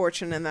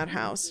misfortune in that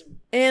house.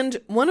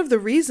 And one of the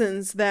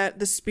reasons that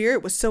the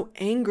spirit was so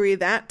angry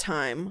that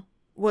time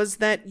was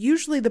that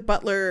usually the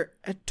butler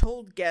had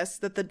told guests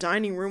that the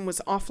dining room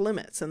was off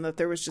limits and that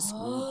there was just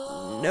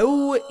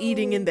no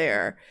eating in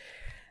there.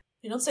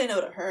 You don't say no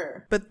to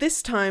her. But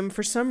this time,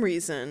 for some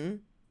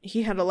reason,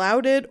 he had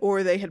allowed it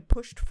or they had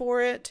pushed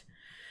for it.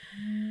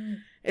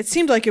 It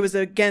seemed like it was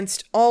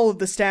against all of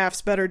the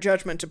staff's better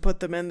judgment to put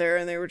them in there,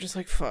 and they were just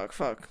like,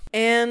 fuck.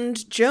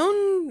 And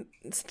Joan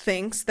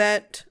thinks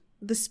that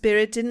the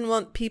spirit didn't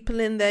want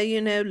people in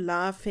there,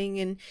 laughing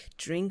and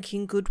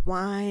drinking good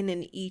wine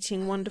and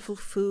eating wonderful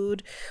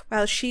food,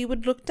 while she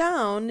would look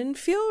down in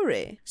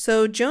fury.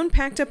 So Joan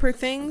packed up her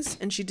things,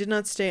 and she did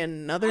not stay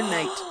another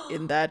night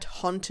in that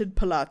haunted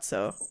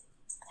palazzo.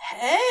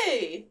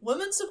 Hey,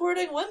 women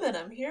supporting women,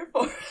 I'm here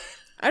for it.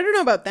 I don't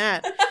know about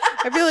that.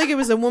 I feel like it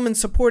was a woman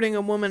supporting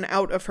a woman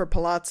out of her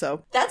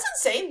palazzo. That's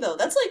insane, though.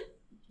 That's,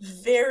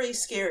 very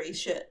scary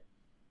shit.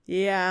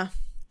 Yeah.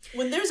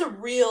 When there's a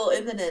real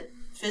imminent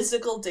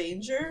physical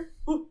danger.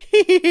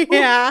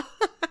 Yeah.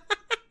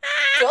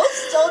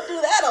 Ghosts don't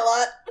do that a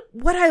lot.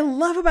 What I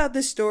love about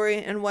this story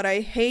and what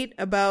I hate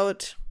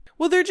about...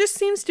 Well, there just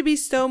seems to be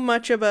so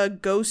much of a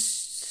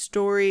ghost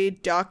story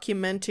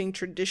documenting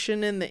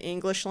tradition in the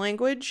English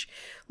language.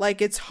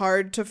 Like, it's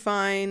hard to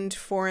find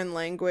foreign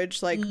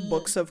language, like,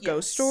 books of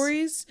ghost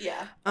stories.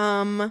 Yeah.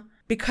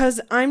 Because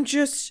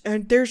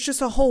there's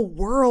just a whole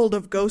world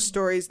of ghost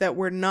stories that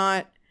we're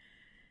not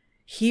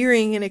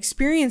hearing and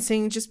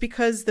experiencing just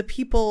because the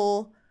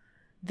people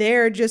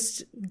there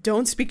just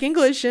don't speak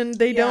English, and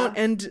they don't,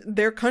 and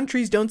their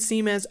countries don't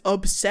seem as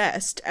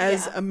obsessed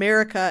as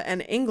America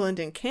and England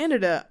and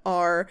Canada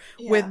are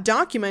with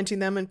documenting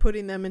them and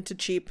putting them into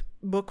cheap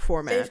book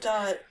format. They've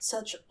got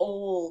such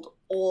old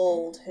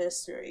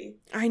history.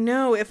 I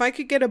know. If I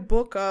could get a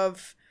book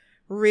of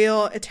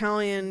real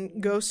Italian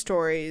ghost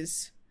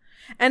stories,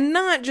 and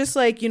not just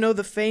like, you know,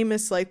 the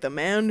famous, like, the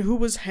man who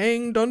was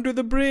hanged under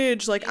the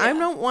bridge. Like, I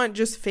don't want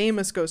just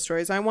famous ghost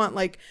stories. I want,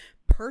 like,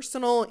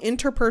 personal,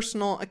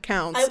 interpersonal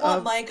accounts. I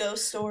want my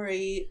ghost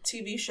story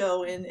TV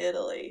show in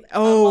Italy.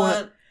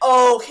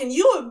 Oh, can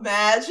you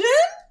imagine?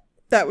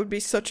 That would be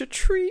such a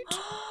treat.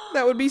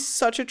 That would be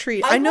such a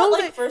treat. I know,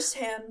 want, like,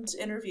 first-hand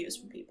interviews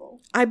from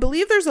people. I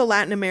believe there's a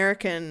Latin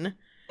American.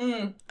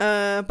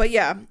 But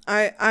yeah,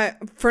 I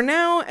for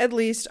now at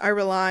least, I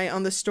rely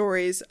on the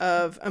stories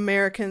of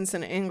Americans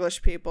and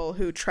English people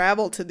who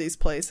travel to these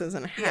places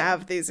and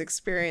have these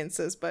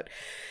experiences. But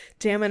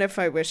damn it, if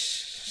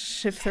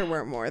there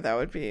were more, that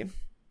would be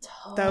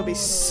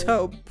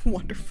so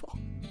wonderful.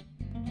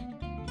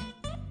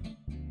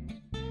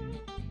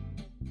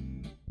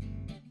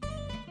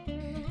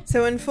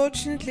 So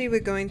unfortunately, we're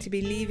going to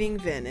be leaving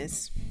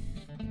Venice,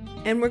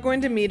 and we're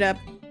going to meet up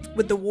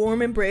with the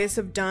warm embrace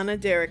of Donna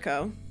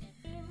D'Errico.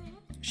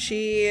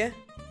 She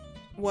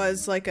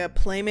was like a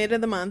Playmate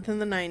of the Month in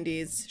the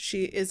 90s.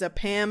 She is a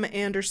Pam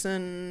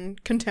Anderson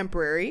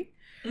contemporary.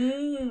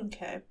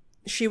 Okay.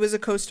 She was a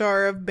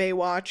co-star of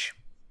Baywatch.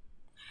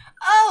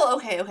 Oh,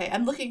 okay.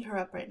 I'm looking her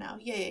up right now.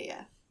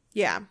 Yeah.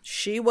 Yeah,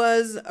 she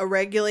was a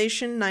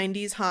Regulation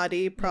 90s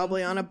hottie,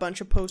 probably on a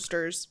bunch of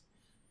posters.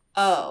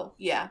 Oh,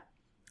 yeah.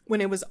 When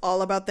it was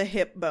all about the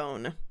hip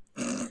bone.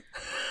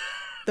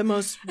 The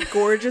most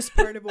gorgeous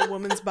part of a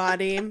woman's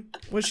body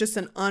was just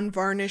an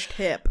unvarnished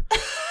hip.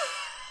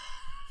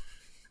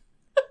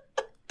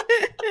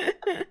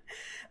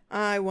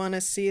 I want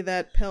to see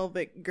that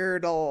pelvic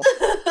girdle.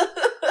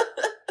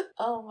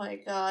 Oh my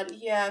god.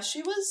 Yeah,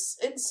 she was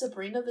in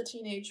Sabrina the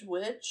Teenage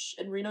Witch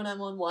and Reno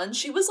 911.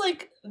 She was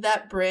like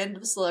that brand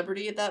of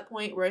celebrity at that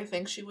point where I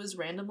think she was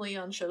randomly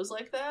on shows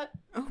like that.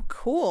 Oh,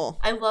 cool.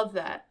 I love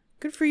that.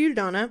 Good for you,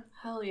 Donna.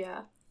 Hell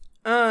yeah.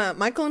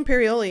 Michael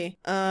Imperioli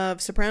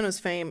of Sopranos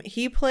fame.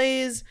 He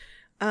plays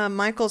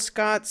Michael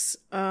Scott's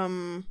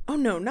oh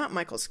no, not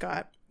Michael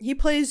Scott. He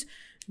plays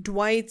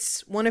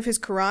Dwight's one of his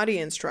karate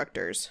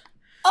instructors.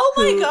 Oh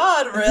my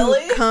god,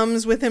 really? Who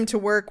comes with him to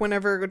work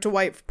whenever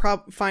Dwight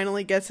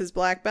finally gets his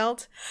black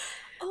belt.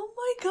 Oh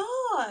my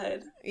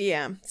god.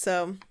 Yeah,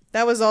 so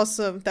that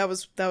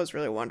was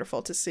really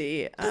wonderful to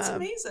see. That's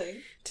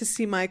amazing. To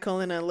see Michael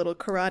in a little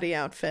karate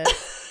outfit.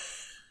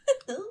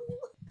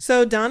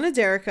 So Donna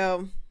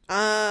D'Errico,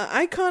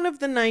 icon of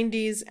the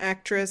 90s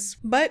actress,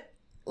 but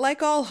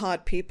like all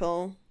hot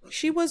people,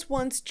 she was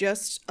once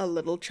just a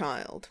little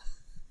child.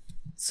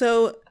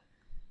 So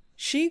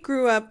she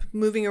grew up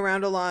moving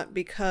around a lot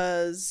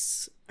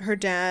because her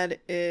dad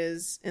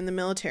is in the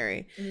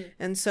military.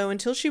 And so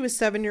until she was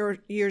 7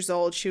 years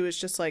old, she was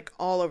just like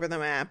all over the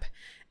map.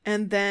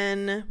 And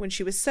then when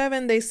she was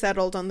 7, they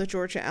settled on the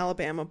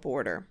Georgia-Alabama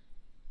border.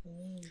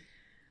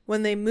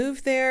 When they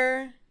moved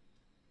there,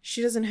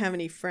 she doesn't have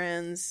any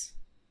friends.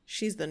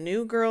 She's the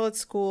new girl at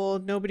school.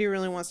 Nobody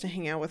really wants to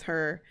hang out with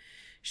her.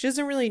 She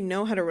doesn't really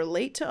know how to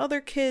relate to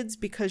other kids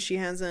because she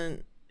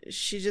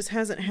just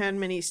hasn't had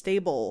many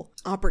stable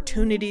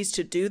opportunities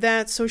to do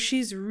that. So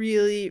she's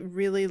really,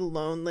 really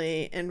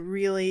lonely and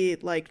really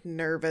like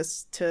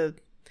nervous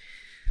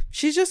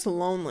she's just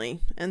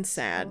lonely and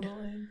sad.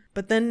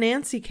 But then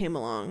Nancy came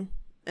along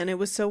and it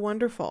was so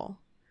wonderful.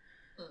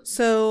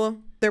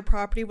 So their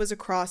property was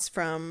across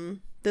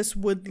from this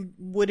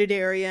wooded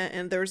area,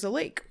 and there was a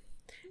lake.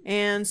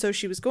 And so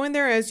she was going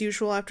there as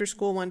usual after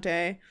school one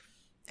day,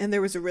 and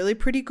there was a really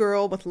pretty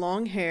girl with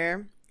long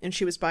hair, and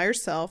she was by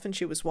herself, and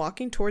she was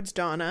walking towards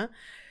Donna.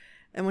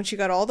 And when she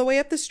got all the way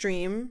up the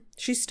stream,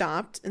 she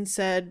stopped and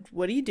said,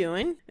 "What are you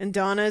doing?" And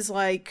Donna's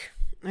like,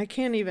 I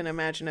can't even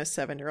imagine a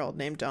 7-year-old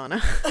named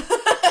Donna.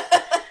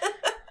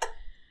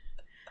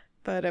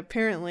 But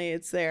apparently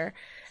it's there.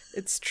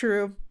 It's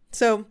true.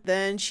 So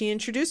then she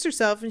introduced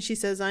herself and she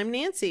says, "I'm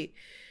Nancy."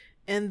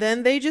 And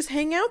then they just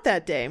hang out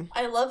that day.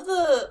 I love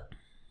the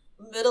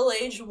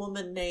middle-aged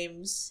woman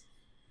names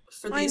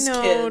for these kids. I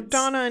know,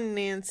 Donna and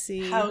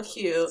Nancy. How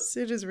cute.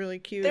 It is really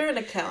cute. They're in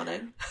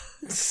accounting.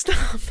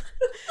 Stop.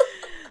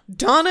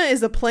 Donna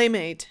is a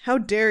playmate. How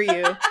dare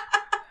you?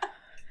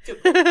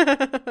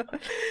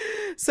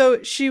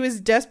 So she was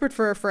desperate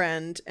for a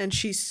friend, and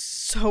she's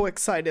so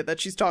excited that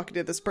she's talking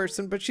to this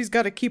person, but she's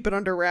got to keep it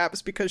under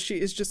wraps because she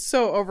is just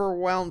so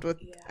overwhelmed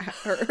with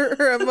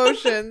her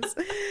emotions.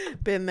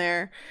 Been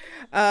there.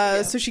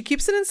 So she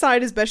keeps it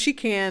inside as best she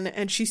can,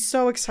 and she's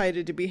so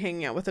excited to be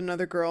hanging out with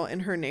another girl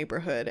in her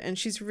neighborhood, and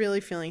she's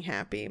really feeling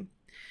happy.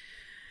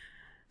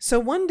 So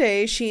one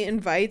day she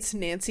invites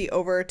Nancy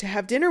over to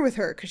have dinner with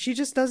her because she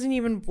just doesn't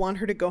even want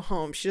her to go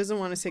home. She doesn't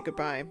want to say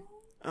goodbye.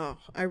 Oh,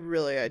 I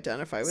really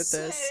identify with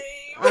this.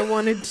 Same. I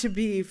wanted to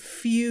be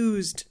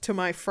fused to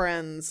my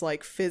friends,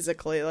 like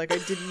physically. Like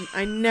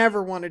I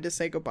never wanted to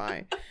say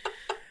goodbye.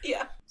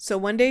 Yeah. So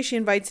one day she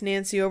invites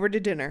Nancy over to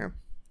dinner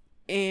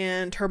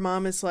and her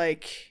mom is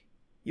like,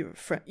 You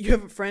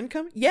have a friend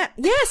coming? Yeah.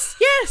 Yes.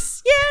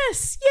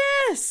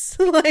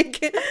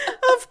 Like,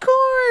 of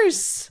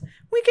course.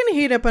 We can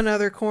heat up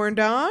another corn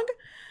dog.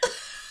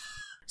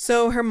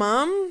 So her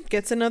mom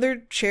gets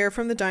another chair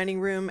from the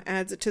dining room,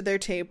 adds it to their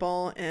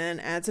table,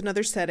 and adds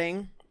another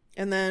setting.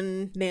 And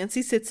then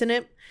Nancy sits in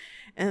it,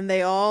 and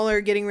they all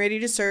are getting ready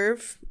to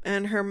serve.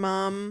 And her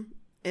mom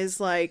is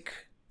like,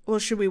 well,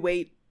 should we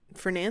wait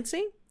for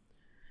Nancy?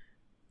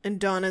 And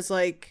Donna's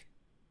like,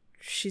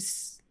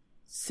 she's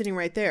sitting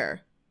right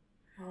there.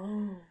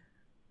 Oh.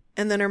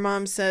 And then her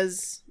mom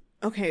says,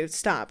 okay,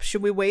 stop.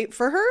 Should we wait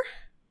for her?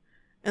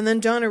 And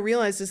then Donna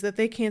realizes that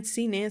they can't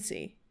see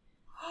Nancy.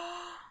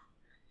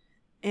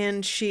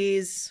 And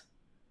she's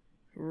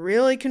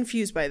really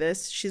confused by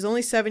this. She's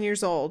only 7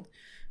 years old,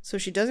 so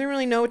she doesn't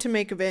really know what to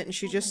make of it, and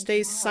she just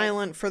stays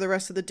silent for the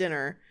rest of the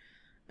dinner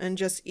and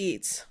just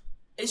eats.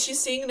 Is she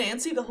seeing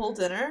Nancy the whole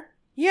dinner?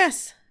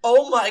 Yes.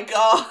 Oh my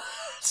god.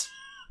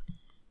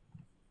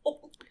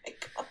 Oh my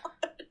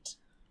god.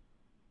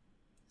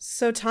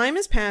 So time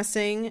is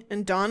passing,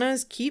 and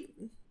Donna's keep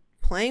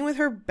playing with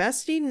her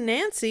bestie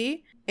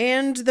Nancy.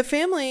 And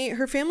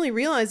her family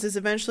realizes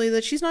eventually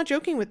that she's not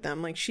joking with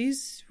them. Like,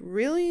 she's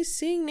really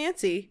seeing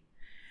Nancy.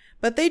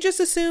 But they just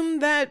assume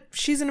that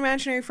she's an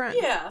imaginary friend.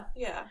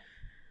 Yeah.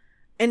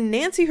 And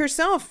Nancy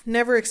herself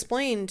never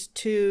explained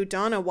to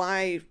Donna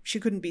why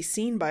she couldn't be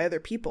seen by other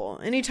people.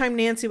 Anytime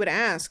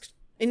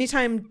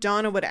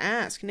Donna would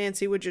ask,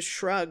 Nancy would just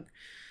shrug.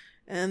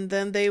 And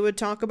then they would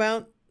talk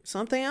about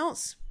something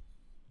else.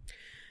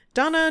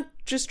 Donna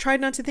just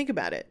tried not to think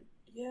about it.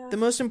 Yeah. The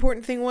most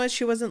important thing was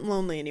she wasn't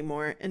lonely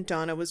anymore, and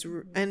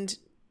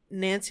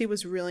Nancy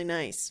was really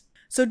nice.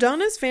 So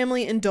Donna's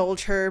family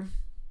indulge her,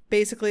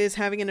 basically as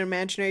having an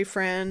imaginary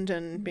friend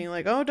and being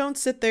like, oh, don't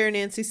sit there,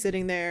 Nancy's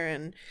sitting there,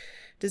 and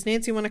does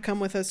Nancy want to come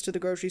with us to the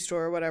grocery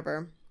store or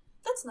whatever?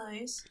 That's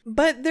nice.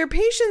 But their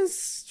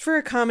patience for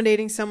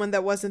accommodating someone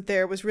that wasn't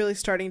there was really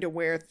starting to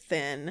wear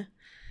thin.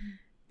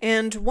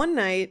 And one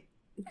night,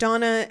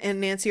 Donna and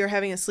Nancy are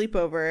having a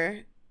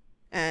sleepover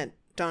at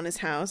Donna's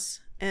house.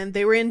 And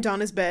they were in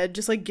Donna's bed,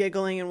 just like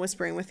giggling and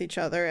whispering with each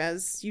other,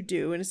 as you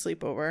do in a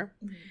sleepover.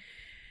 Mm-hmm.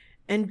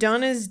 And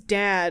Donna's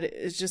dad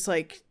is just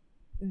like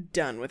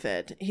done with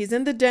it. He's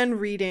in the den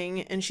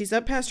reading, and she's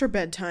up past her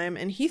bedtime,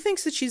 and he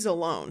thinks that she's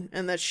alone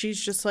and that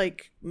she's just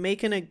like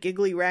making a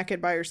giggly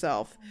racket by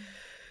herself.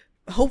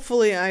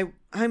 Hopefully,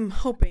 I'm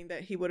hoping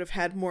that he would have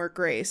had more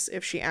grace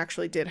if she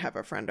actually did have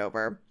a friend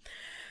over.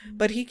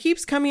 But he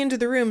keeps coming into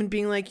the room and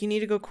being like, you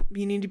need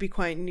to be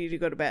quiet, you need to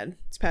go to bed.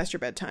 It's past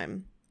your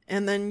bedtime.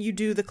 And then you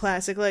do the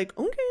classic, like,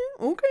 okay.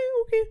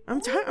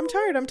 I'm tired. I'm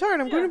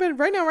going to bed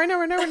right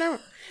now.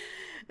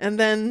 And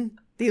then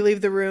they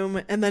leave the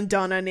room, and then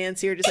Donna and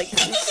Nancy are just like,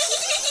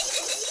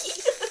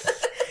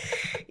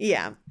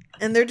 yeah.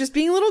 And they're just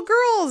being little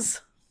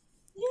girls.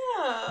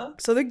 Yeah.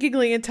 So they're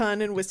giggling a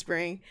ton and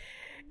whispering.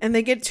 And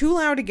they get too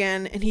loud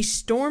again, and he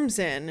storms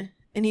in,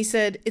 and he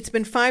said, it's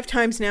been 5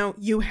 times now.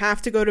 You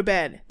have to go to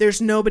bed.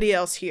 There's nobody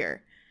else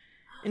here.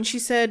 And she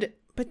said,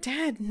 but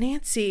Dad,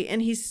 Nancy.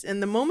 And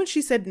the moment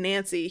she said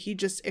Nancy, he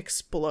just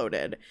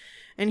exploded.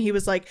 And he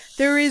was like,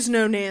 there is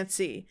no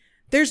Nancy.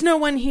 There's no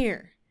one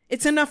here.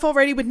 It's enough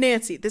already with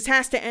Nancy. This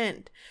has to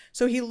end.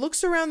 So he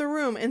looks around the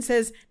room and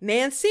says,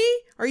 Nancy,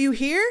 are you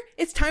here?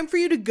 It's time for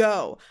you to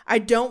go. I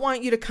don't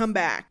want you to come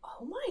back.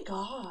 Oh my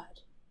god.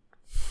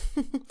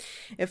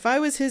 If I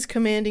was his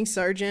commanding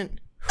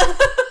sergeant,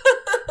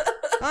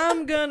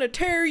 I'm gonna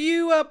tear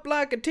you up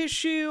like a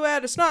tissue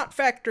at a snot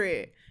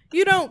factory.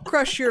 You don't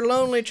crush your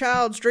lonely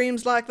child's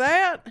dreams like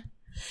that.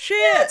 Shit.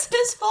 Yeah, it's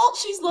his fault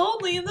she's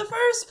lonely in the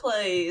first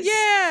place.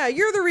 Yeah,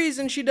 you're the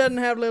reason she doesn't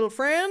have little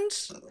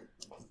friends.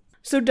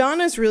 So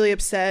Donna's really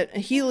upset.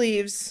 He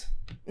leaves,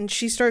 and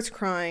she starts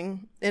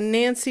crying. And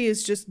Nancy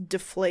is just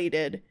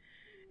deflated.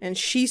 And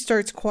she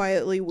starts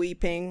quietly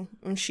weeping.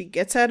 And she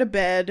gets out of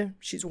bed.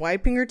 She's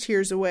wiping her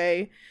tears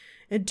away.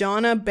 And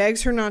Donna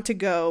begs her not to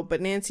go,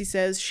 but Nancy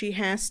says she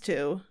has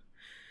to.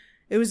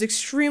 It was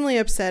extremely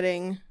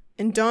upsetting.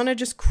 And Donna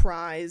just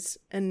cries,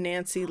 and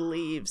Nancy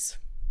leaves.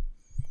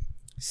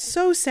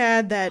 So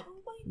sad that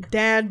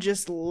Dad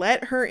just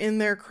let her in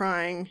there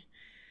crying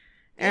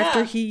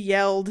after he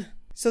yelled.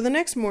 So the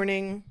next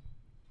morning,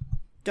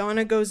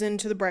 Donna goes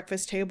into the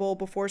breakfast table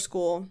before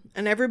school,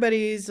 and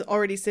everybody's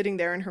already sitting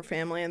there in her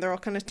family, and they're all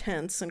kind of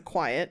tense and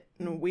quiet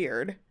and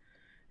weird.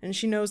 And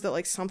she knows that,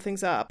 like,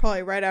 something's up.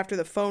 Probably right after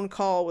the phone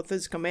call with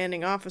his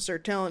commanding officer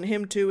telling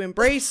him to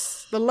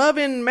embrace the love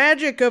and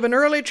magic of an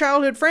early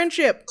childhood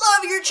friendship.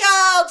 Love your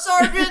child,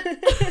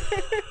 Sergeant!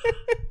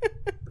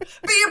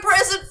 Be a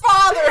present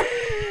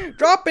father!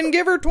 Drop and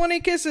give her 20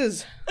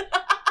 kisses.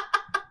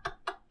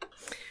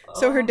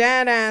 So her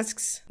dad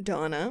asks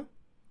Donna,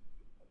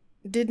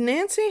 Did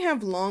Nancy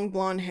have long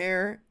blonde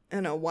hair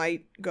and a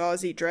white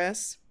gauzy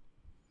dress?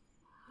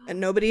 And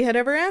nobody had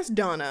ever asked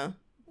Donna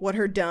what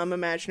her dumb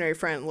imaginary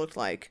friend looked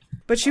like.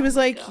 But she was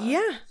like, God.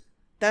 Yeah,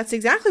 that's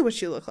exactly what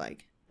she looked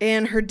like.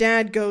 And her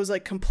dad goes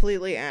like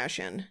completely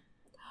ashen.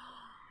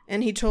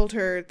 And he told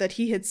her that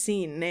he had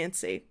seen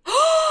Nancy.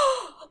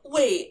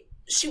 Wait,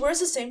 she wears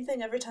the same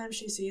thing every time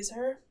she sees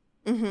her?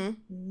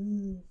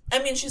 Mm-hmm.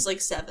 I mean, she's like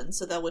 7,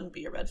 so that wouldn't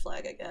be a red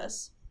flag, I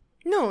guess.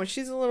 No,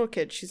 she's a little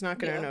kid. She's not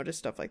going to notice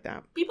stuff like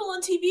that. People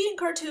on TV and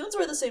cartoons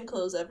wear the same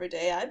clothes every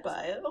day. I'd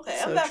buy it. Okay,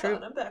 so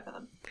I'm back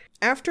on.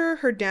 After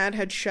her dad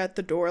had shut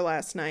the door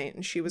last night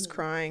and she was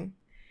crying,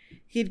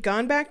 he'd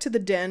gone back to the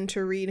den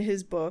to read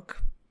his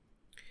book.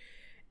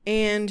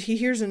 And he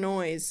hears a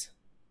noise.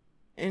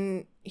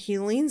 And he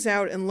leans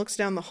out and looks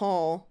down the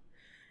hall.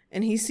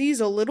 And he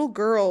sees a little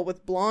girl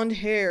with blonde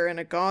hair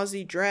and a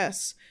gauzy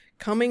dress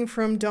coming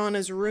from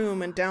Donna's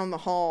room and down the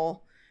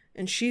hall.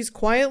 And she's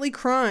quietly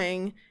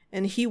crying.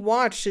 And he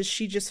watched as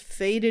she just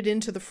faded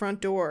into the front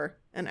door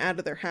and out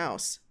of their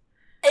house.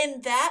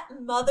 And that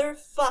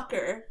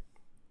motherfucker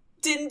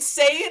didn't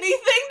say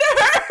anything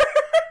to her?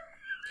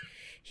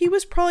 He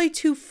was probably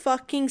too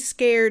fucking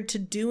scared to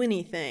do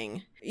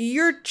anything.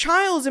 Your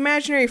child's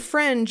imaginary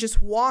friend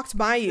just walked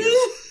by you.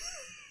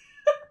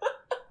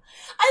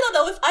 I don't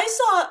know. If I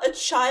saw a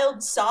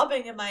child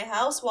sobbing in my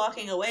house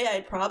walking away,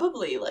 I'd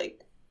probably,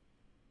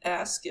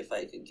 ask if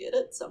I could get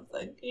it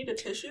something. Need a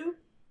tissue?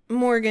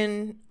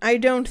 Morgan, I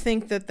don't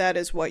think that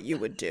is what you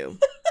would do.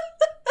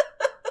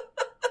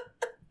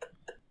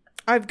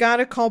 I've got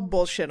to call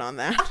bullshit on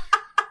that.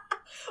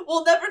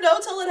 We'll never know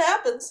till it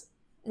happens.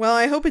 Well,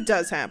 I hope it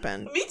does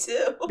happen. Me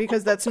too.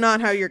 Because that's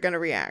not how you're going to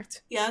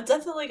react. Yeah, I'm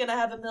definitely going to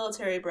have a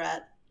military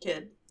brat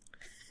kid.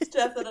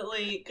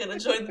 Definitely going to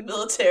join the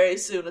military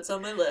soon. It's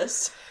on my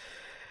list.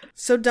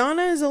 So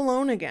Donna is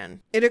alone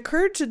again. It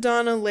occurred to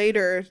Donna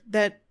later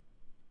that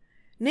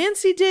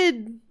Nancy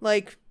did,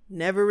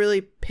 never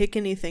really pick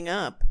anything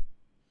up.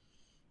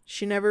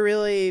 She never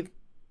really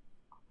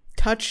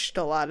touched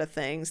a lot of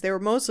things. They were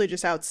mostly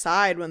just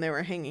outside when they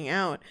were hanging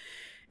out.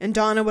 And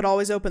Donna would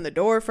always open the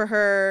door for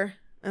her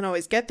and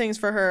always get things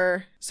for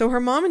her. So her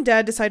mom and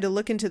dad decided to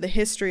look into the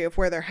history of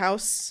where their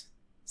house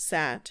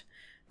sat.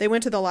 They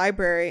went to the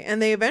library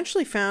and they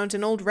eventually found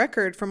an old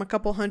record from a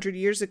couple 100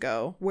 years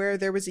ago where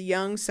there was a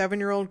young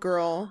 7-year-old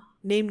girl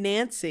named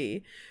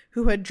Nancy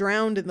who had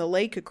drowned in the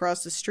lake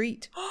across the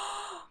street.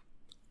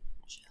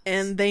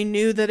 And they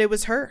knew that it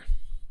was her.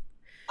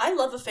 I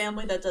love a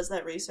family that does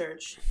that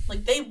research.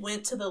 They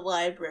went to the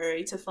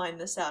library to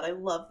find this out. I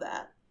love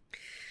that.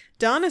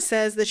 Donna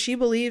says that she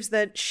believes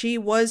that she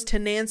was to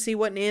Nancy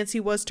what Nancy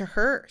was to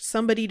her.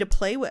 Somebody to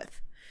play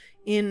with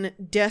in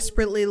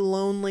desperately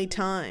lonely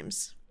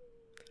times.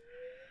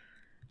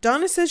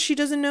 Donna says she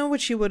doesn't know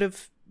what she would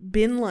have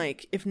been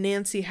like if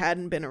Nancy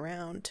hadn't been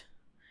around.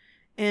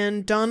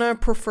 And Donna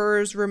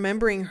prefers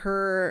remembering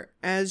her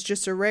as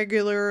just a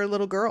regular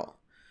little girl.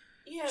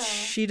 Yeah.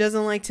 She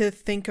doesn't like to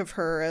think of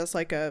her as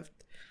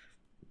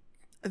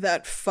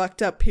that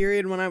fucked up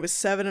period when I was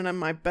 7 and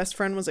my best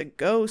friend was a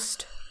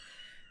ghost.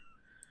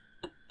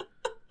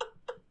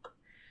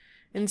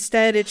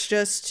 Instead, it's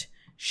just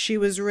she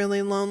was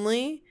really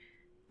lonely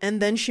and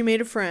then she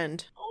made a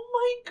friend.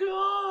 Oh my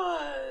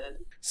God.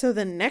 So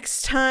the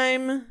next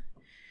time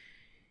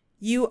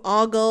you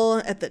ogle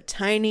at the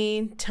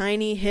tiny,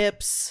 tiny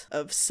hips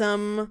of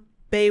some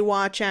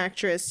Baywatch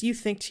actress, you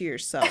think to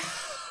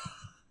yourself,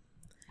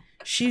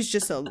 she's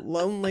just a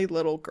lonely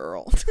little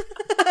girl.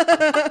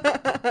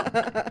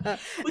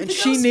 And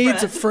she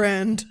needs a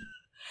friend.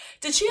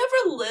 Did she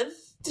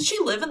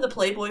live in the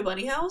Playboy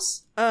Bunny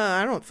house?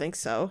 I don't think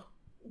so.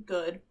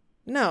 Good.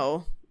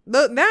 No.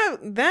 That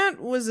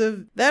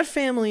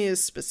family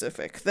is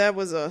specific. That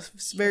was a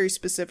very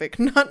specific.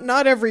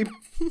 Not every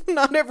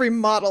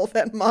model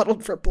that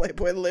modeled for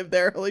Playboy lived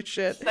there. Holy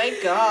shit!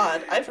 Thank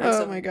God. I've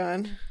heard. Oh my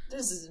God.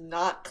 This is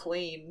not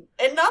clean,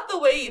 and not the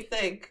way you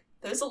think.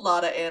 There's a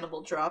lot of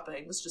animal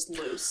droppings just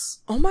loose.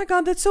 Oh my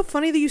God, that's so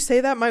funny that you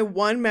say that. My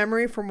one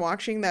memory from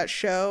watching that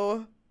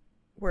show,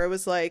 where it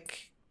was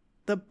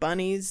the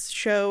bunnies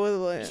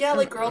show.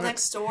 Yeah, Girl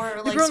Next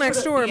Door. The Girl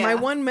Next Door. Yeah. My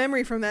one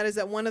memory from that is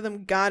that one of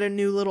them got a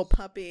new little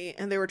puppy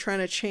and they were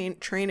trying to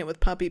train it with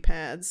puppy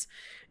pads.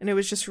 And it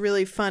was just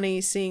really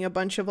funny seeing a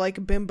bunch of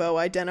bimbo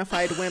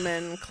identified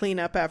women clean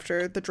up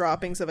after the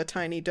droppings of a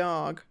tiny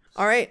dog.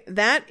 All right,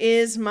 that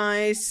is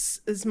my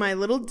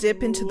little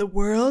dip into the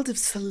world of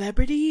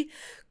celebrity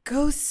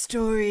ghost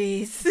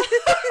stories.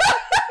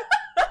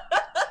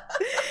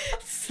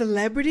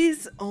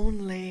 Celebrities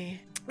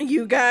only.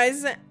 You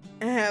guys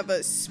have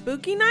a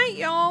spooky night,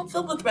 y'all.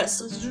 Filled with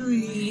restless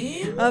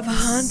dreams of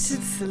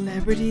haunted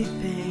celebrity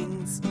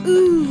things.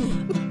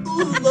 Ooh.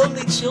 Ooh,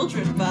 lonely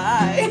children,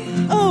 bye.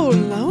 Oh,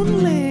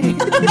 lonely. A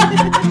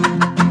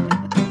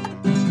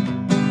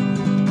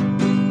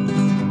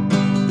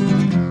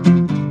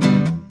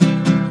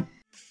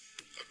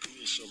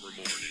cool summer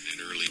morning in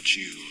early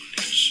June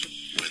is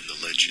when the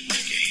legend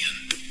began.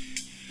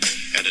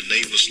 At a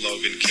nameless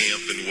logging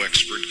camp in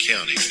Wexford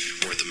County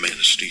where the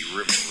Manistee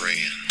River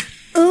ran,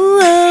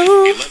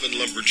 Ooh, 11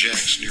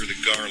 lumberjacks near the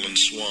Garland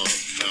Swamp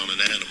found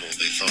an animal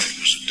they thought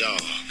was a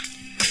dog.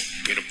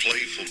 In a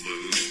playful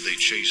mood, they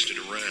chased it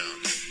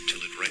around till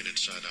it ran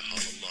inside a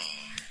hollow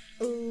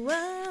log.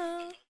 ooh,